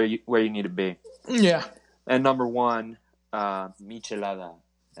where you need to be. Yeah, And number 1, Michelada.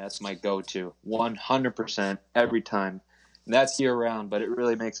 That's my go-to, 100% every time. And that's year-round, but it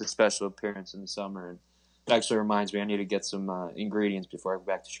really makes a special appearance in the summer. And it actually reminds me I need to get some ingredients before I go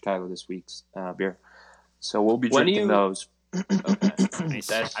back to Chicago this week's beer. So we'll be When do drinking you- those.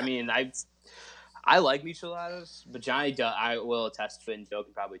 Nice. I like micheladas, but Johnny, I will attest to it, and Joe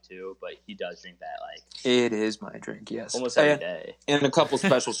can probably too, but he does drink that like It is my drink, yes. almost every day. And a couple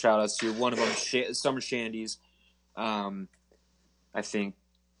special shout outs to one of them, Summer Shandies. I think,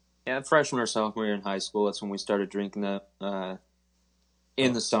 freshman or sophomore year in high school, that's when we started drinking that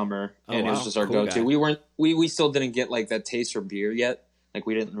in the summer, and it was just our Cool go-to. guy. We still didn't get like that taste for beer yet. Like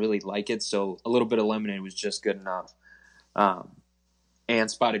we didn't really like it, so a little bit of lemonade was just good enough.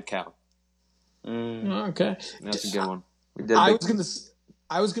 And Spotted Cow. Okay. That's a good one. We did I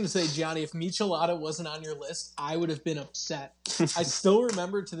was gonna say, Johnny, if michelada wasn't on your list, I would have been upset. I still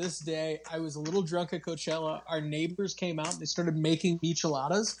remember to this day, I was a little drunk at Coachella. Our neighbors came out and they started making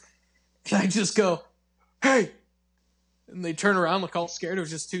micheladas. And I just go, "Hey!" And they turn around, look all scared. It was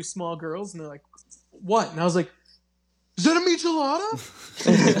just two small girls, and they're like, "What?" And I was like, "Is that a michelada?"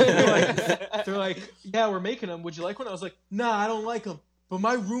 they're like, "Yeah, we're making them. Would you like one?" I was like, "Nah, I don't like them. But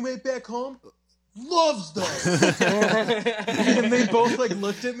my roommate back home loves them." And they both like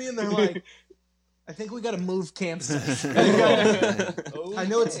looked at me and they're like, "I think we got to move campsite. I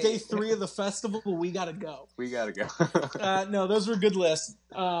know it's day 3 of the festival, but we got to go." We gotta go. No, those were good lists.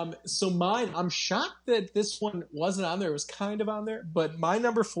 So mine, I'm shocked that this one wasn't on there. It was kind of on there, but my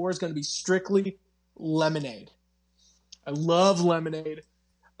number 4 is going to be strictly lemonade. I love lemonade.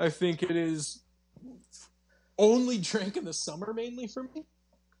 I think it is only drank in the summer mainly for me.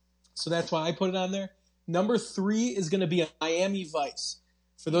 So that's why I put it on there. Number 3 is going to be a Miami Vice.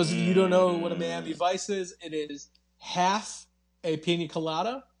 For those of you who don't know what a Miami Vice is, it is half a pina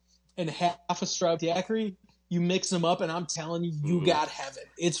colada and half a strawberry daiquiri. You mix them up, and I'm telling you, you got heaven.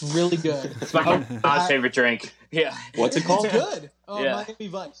 It's really good. It's my mom's favorite drink. Yeah. What's it called? It's good. Oh, Yeah. Miami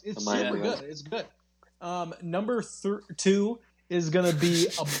Vice. It's Miami super Vice. good. It's good. Number 2 is going to be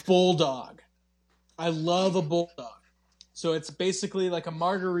a bulldog. I love a bulldog. So it's basically like a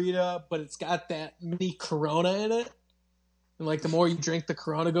margarita, but it's got that mini Corona in it. And like the more you drink, the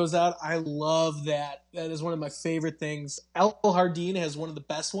Corona goes out. I love that. That is one of my favorite things. El Jardín has one of the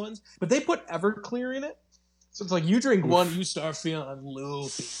best ones, but they put Everclear in it. So it's like you drink one, you start feeling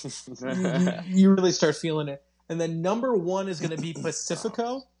loopy. You really start feeling it. And then number 1 is going to be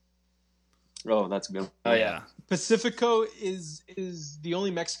Pacifico. Oh, that's good. Oh yeah. Pacifico is the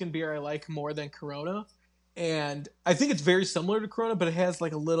only Mexican beer I like more than Corona. And I think it's very similar to Corona, but it has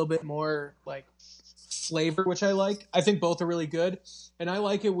like a little bit more like flavor, which I like. I think both are really good. And I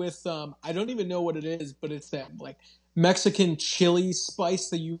like it with I don't even know what it is, but it's that like Mexican chili spice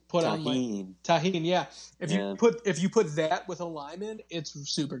that you put on like tahini. Yeah. If you put that with a lime in, it's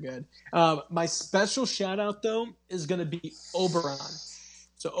super good. My special shout out though is gonna be Oberon.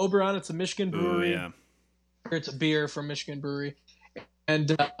 So Oberon, it's a Michigan brewery. Ooh, yeah. It's a beer from Michigan Brewery.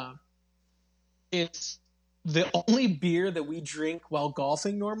 And it's the only beer that we drink while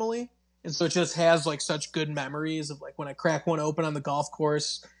golfing normally. And so it just has like such good memories of like when I crack one open on the golf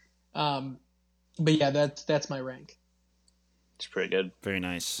course. But yeah, that's my rank. It's pretty good. Very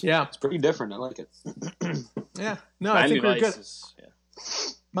nice. Yeah. It's pretty different. I like it. Yeah. No, I think we're good. Yeah.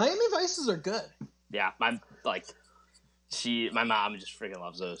 Miami Vices are good. Yeah, my mom just freaking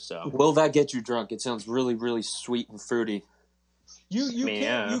loves those. So Will that get you drunk? It sounds really, really sweet and fruity.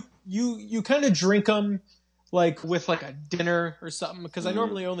 You kind of drink them like with like a dinner or something, because I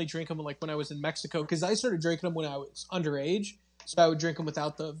normally only drink them like when I was in Mexico, because I started drinking them when I was underage, so I would drink them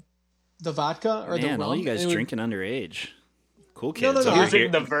without the vodka or the rum. All you guys and drinking underage. Cool kids. No. over You're here.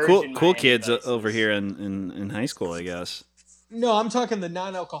 drinking the virgin Cool Miami kids Vices. over here in high school, I guess. No, I'm talking the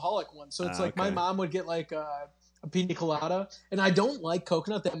non-alcoholic one. So it's like my okay. mom would get like a pina colada, and I don't like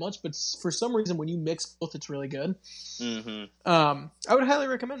coconut that much, but for some reason when you mix both, it's really good. Mm-hmm. I would highly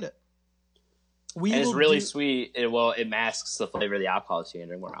recommend it. And it's really sweet. It masks the flavor of the alcohol, so you can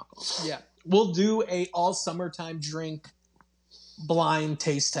drink more alcohol. Yeah, we'll do a all summertime drink blind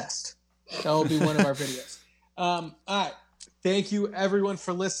taste test. That will be one of our videos. All right, thank you everyone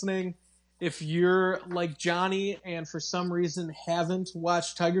for listening. If you're like Johnny and for some reason haven't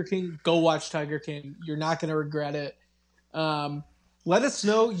watched Tiger King, go watch Tiger King. You're not going to regret it. Let us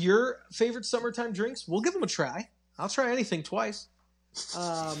know your favorite summertime drinks. We'll give them a try. I'll try anything twice.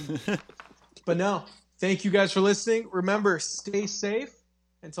 But no, thank you guys for listening. Remember, stay safe.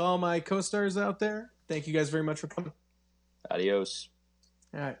 And to all my co-stars out there, thank you guys very much for coming. Adios.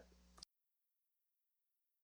 All right.